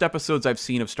first episodes I've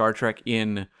seen of Star Trek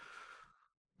in,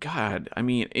 God, I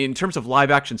mean, in terms of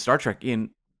live-action Star Trek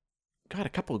in, God, a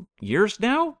couple years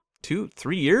now?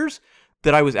 2-3 years?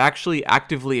 That I was actually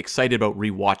actively excited about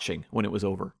rewatching when it was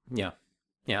over. Yeah.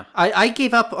 Yeah. I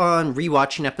gave up on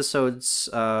rewatching episodes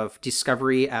of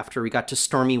Discovery after we got to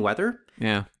Stormy Weather.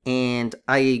 Yeah. And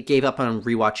I gave up on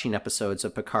rewatching episodes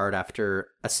of Picard after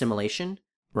Assimilation.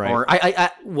 Right. Or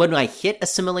I when I hit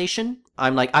Assimilation,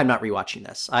 I'm like, I'm not rewatching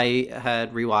this. I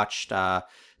had rewatched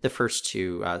the first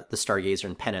two, The Stargazer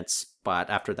and Penance, but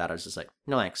after that I was just like,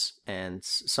 no thanks. And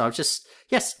so I'm just,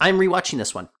 yes, I'm rewatching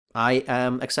this one. I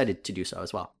am excited to do so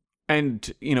as well.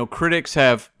 And, you know, critics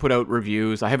have put out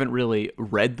reviews. I haven't really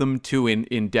read them too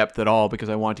in depth at all because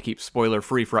I want to keep spoiler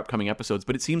free for upcoming episodes,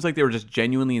 but it seems like they were just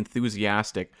genuinely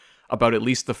enthusiastic about at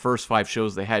least the first 5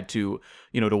 shows they had to,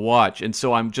 you know, to watch. And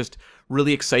so I'm just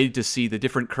really excited to see the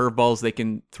different curveballs they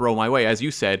can throw my way, as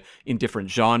you said, in different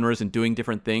genres and doing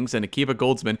different things. And Akiva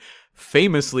Goldsman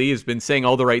famously has been saying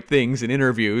all the right things in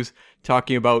interviews,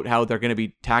 talking about how they're going to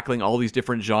be tackling all these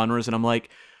different genres. And I'm like,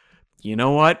 you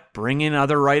know what? Bring in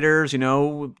other writers, you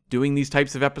know, doing these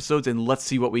types of episodes, and let's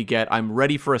see what we get. I'm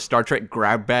ready for a Star Trek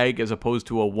grab bag as opposed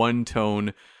to a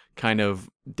one-tone kind of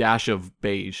dash of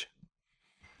beige.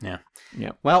 Yeah.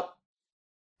 Yeah. Well,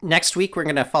 next week we're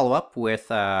going to follow up with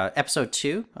episode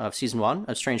 2 of season 1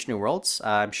 of Strange New Worlds.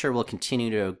 I'm sure we'll continue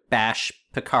to bash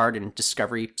Picard and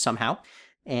Discovery somehow.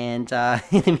 And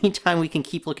in the meantime, we can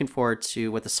keep looking forward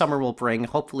to what the summer will bring,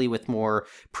 hopefully with more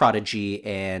Prodigy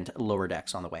and Lower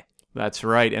Decks on the way. That's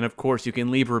right. And of course, you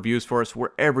can leave reviews for us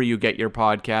wherever you get your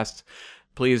podcasts.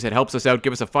 Please, it helps us out.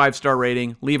 Give us a 5-star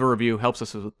rating. Leave a review. Helps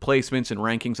us with placements and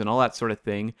rankings and all that sort of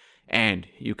thing. And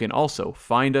you can also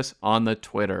find us on the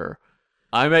Twitter.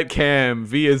 I'm at Cam,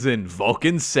 V as in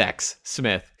Vulcan Sex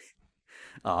Smith.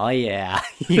 Oh, yeah.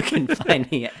 You can find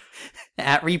me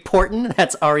at Reportin.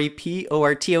 That's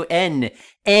REPORTON.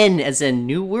 N as in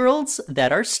New Worlds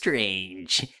That Are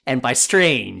Strange. And by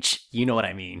strange, you know what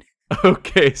I mean.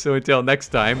 Okay, so until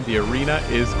next time, the arena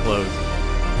is closed.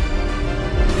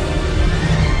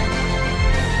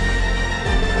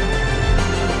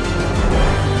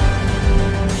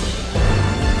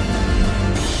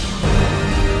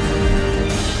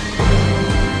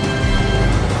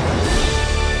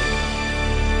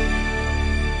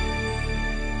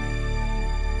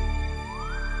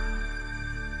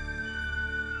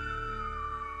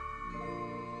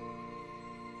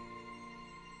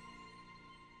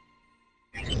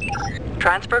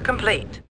 Transfer complete.